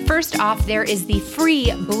 First off, there is the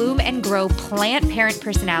free Bloom and Grow Plant Parent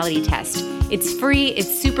Personality Test. It's free, it's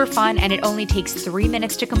super fun, and it only takes 3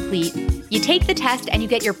 minutes to complete. You take the test and you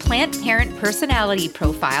get your plant parent personality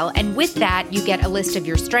profile, and with that, you get a list of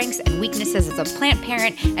your strengths and weaknesses as a plant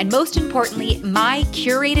parent, and most importantly, my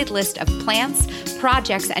curated list of plants,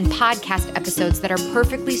 projects, and podcast episodes that are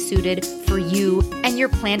perfectly suited for you and your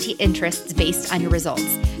planty interests based on your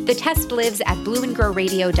results. The test lives at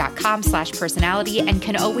bloomandgrowradio.com/personality and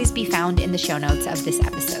can always be found in the show notes of this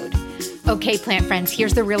episode. Okay, plant friends,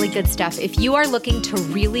 here's the really good stuff. If you are looking to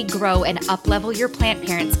really grow and up-level your plant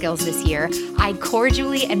parent skills this year, I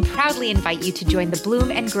cordially and proudly invite you to join the Bloom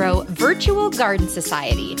and Grow Virtual Garden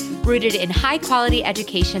Society, rooted in high-quality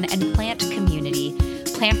education and plant community.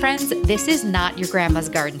 Plant friends, this is not your grandma's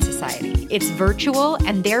garden society. It's virtual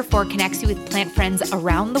and therefore connects you with plant friends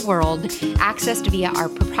around the world, accessed via our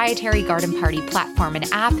proprietary Garden Party platform and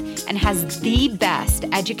app, and has the best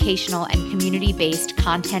educational and community-based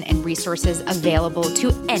content and resources available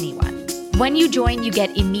to anyone. When you join, you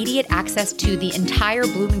get immediate access to the entire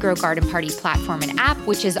Bloom and Grow Garden Party platform and app,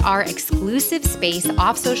 which is our exclusive space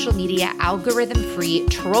off social media, algorithm-free,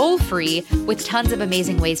 troll-free, with tons of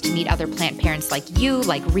amazing ways to meet other plant parents like you,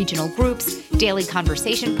 like regional groups, daily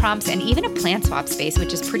conversation prompts, and even a plant swap space,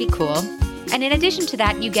 which is pretty cool. And in addition to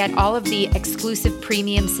that, you get all of the exclusive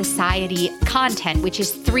premium society content, which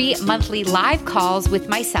is 3 monthly live calls with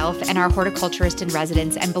myself and our horticulturist in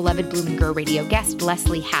residence and beloved Bloom and Grow Radio guest,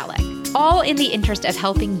 Leslie Halleck. all in the interest of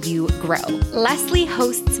helping you grow. Leslie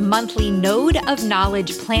hosts monthly Node of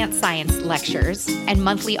Knowledge plant science lectures and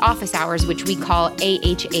monthly office hours, which we call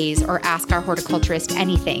AHAs, or Ask Our Horticulturist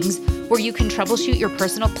Anythings, where you can troubleshoot your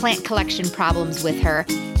personal plant collection problems with her.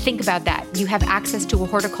 Think about that. You have access to a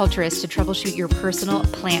horticulturist to troubleshoot your personal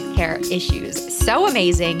plant care issues. So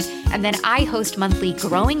amazing. And then I host monthly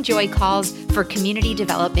Growing Joy calls for community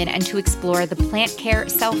development and to explore the plant care,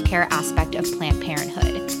 self-care aspect of plant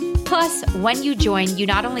parenthood. Plus, when you join, you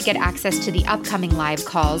not only get access to the upcoming live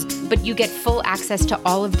calls, but you get full access to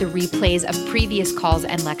all of the replays of previous calls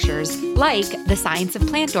and lectures, like The Science of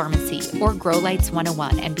Plant Dormancy or Grow Lights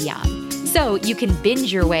 101 and beyond. So you can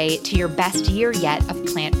binge your way to your best year yet of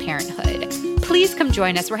plant parenthood. Please come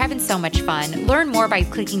join us. We're having so much fun. Learn more by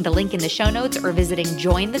clicking the link in the show notes or visiting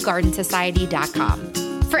jointhegardensociety.com.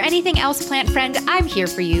 For anything else, plant friend, I'm here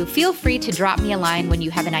for you. Feel free to drop me a line when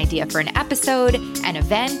you have an idea for an episode, an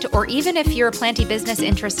event, or even if you're a planty business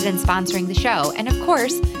interested in sponsoring the show. And of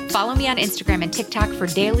course, follow me on Instagram and TikTok for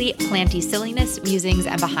daily planty silliness, musings,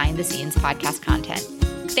 and behind-the-scenes podcast content.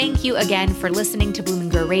 Thank you again for listening to Bloom and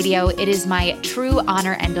Grow Radio. It is my true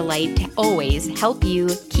honor and delight to always help you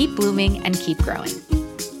keep blooming and keep growing.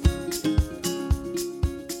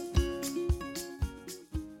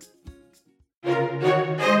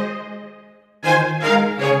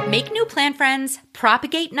 Make new plant friends,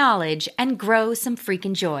 propagate knowledge, and grow some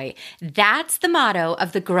freaking joy. That's the motto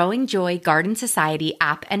of the Growing Joy Garden Society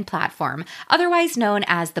app and platform, otherwise known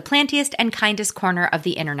as the plantiest and kindest corner of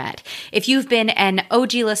the internet. If you've been an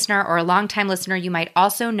OG listener or a longtime listener, you might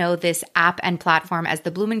also know this app and platform as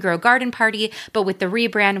the Bloom and Grow Garden Party, but with the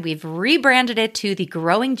rebrand, we've rebranded it to the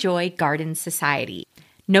Growing Joy Garden Society.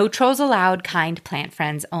 No trolls allowed, kind plant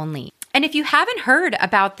friends only. And if you haven't heard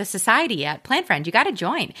about the society yet, Plant Friend, you got to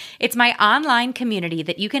join. It's my online community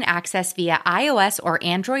that you can access via iOS or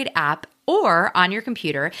Android app or on your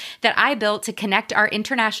computer that I built to connect our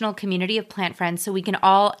international community of plant friends so we can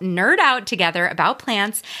all nerd out together about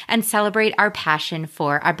plants and celebrate our passion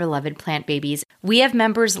for our beloved plant babies. We have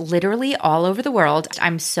members literally all over the world.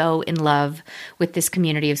 I'm so in love with this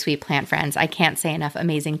community of sweet plant friends. I can't say enough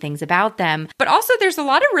amazing things about them. But also there's a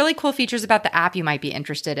lot of really cool features about the app you might be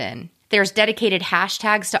interested in. There's dedicated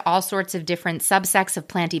hashtags to all sorts of different subsects of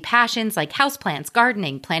planty passions like houseplants,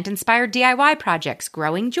 gardening, plant-inspired DIY projects,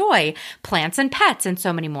 growing joy, plants and pets, and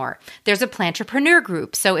so many more. There's a plantrepreneur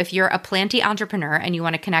group, so if you're a planty entrepreneur and you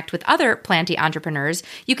want to connect with other planty entrepreneurs,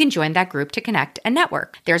 you can join that group to connect and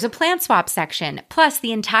network. There's a plant swap section. Plus,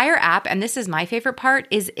 the entire app, and this is my favorite part,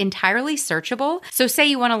 is entirely searchable. So say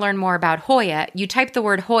you want to learn more about Hoya, you type the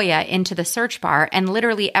word Hoya into the search bar, and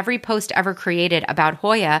literally every post ever created about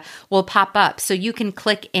Hoya will pop up. So you can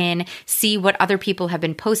click in, see what other people have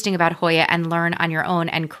been posting about Hoya and learn on your own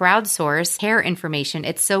and crowdsource hair information.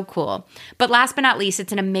 It's so cool. But last but not least,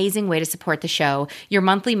 it's an amazing way to support the show. Your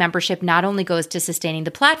monthly membership not only goes to sustaining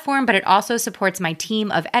the platform, but it also supports my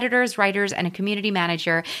team of editors, writers, and a community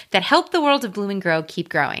manager that help the world of Bloom and Grow keep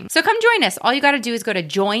growing. So come join us. All you got to do is go to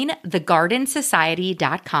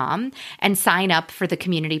jointhegardensociety.com and sign up for the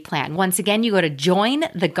community plan. Once again, you go to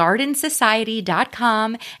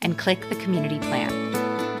jointhegardensociety.com and click the community plan.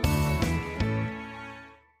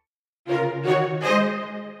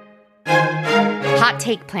 Hot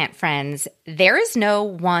take, plant friends. There is no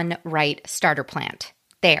one right starter plant.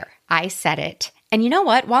 There, I said it. And you know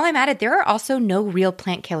what? While I'm at it, there are also no real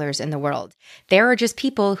plant killers in the world. There are just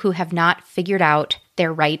people who have not figured out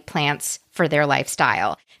their right plants for their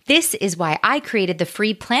lifestyle. This is why I created the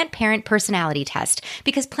free Plant Parent Personality Test,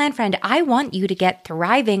 because Plant Friend, I want you to get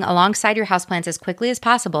thriving alongside your houseplants as quickly as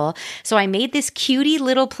possible. So I made this cutie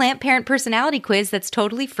little Plant Parent Personality quiz that's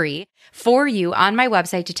totally free for you on my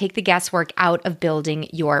website to take the guesswork out of building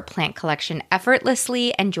your plant collection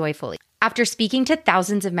effortlessly and joyfully. After speaking to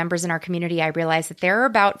thousands of members in our community, I realized that there are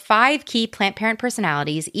about 5 key plant parent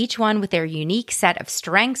personalities, each one with their unique set of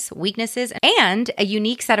strengths, weaknesses, and a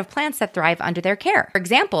unique set of plants that thrive under their care. For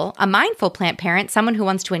example, a mindful plant parent, someone who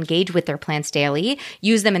wants to engage with their plants daily,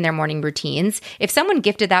 use them in their morning routines. If someone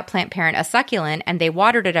gifted that plant parent a succulent and they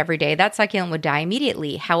watered it every day, that succulent would die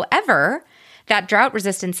immediately. However, that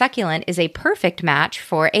drought-resistant succulent is a perfect match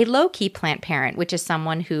for a low-key plant parent, which is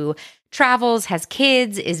someone who travels, has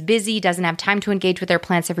kids, is busy, doesn't have time to engage with their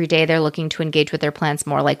plants every day. They're looking to engage with their plants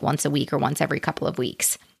more like once a week or once every couple of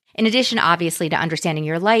weeks. In addition, obviously, to understanding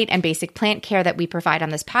your light and basic plant care that we provide on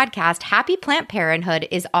this podcast, Happy Plant Parenthood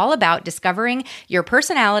is all about discovering your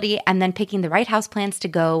personality and then picking the right houseplants to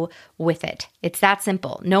go with it. It's that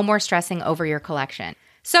simple. No more stressing over your collection.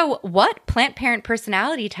 So what plant parent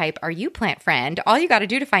personality type are you, plant friend? All you got to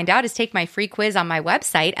do to find out is take my free quiz on my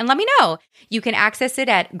website and let me know. You can access it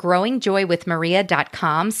at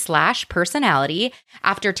growingjoywithmaria.com/personality.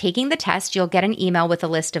 After taking the test, you'll get an email with a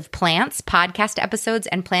list of plants, podcast episodes,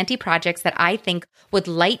 and planty projects that I think would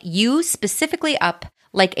light you specifically up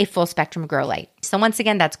like a full spectrum grow light. So once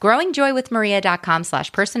again, that's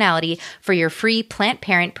growingjoywithmaria.com/personality for your free plant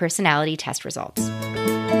parent personality test results.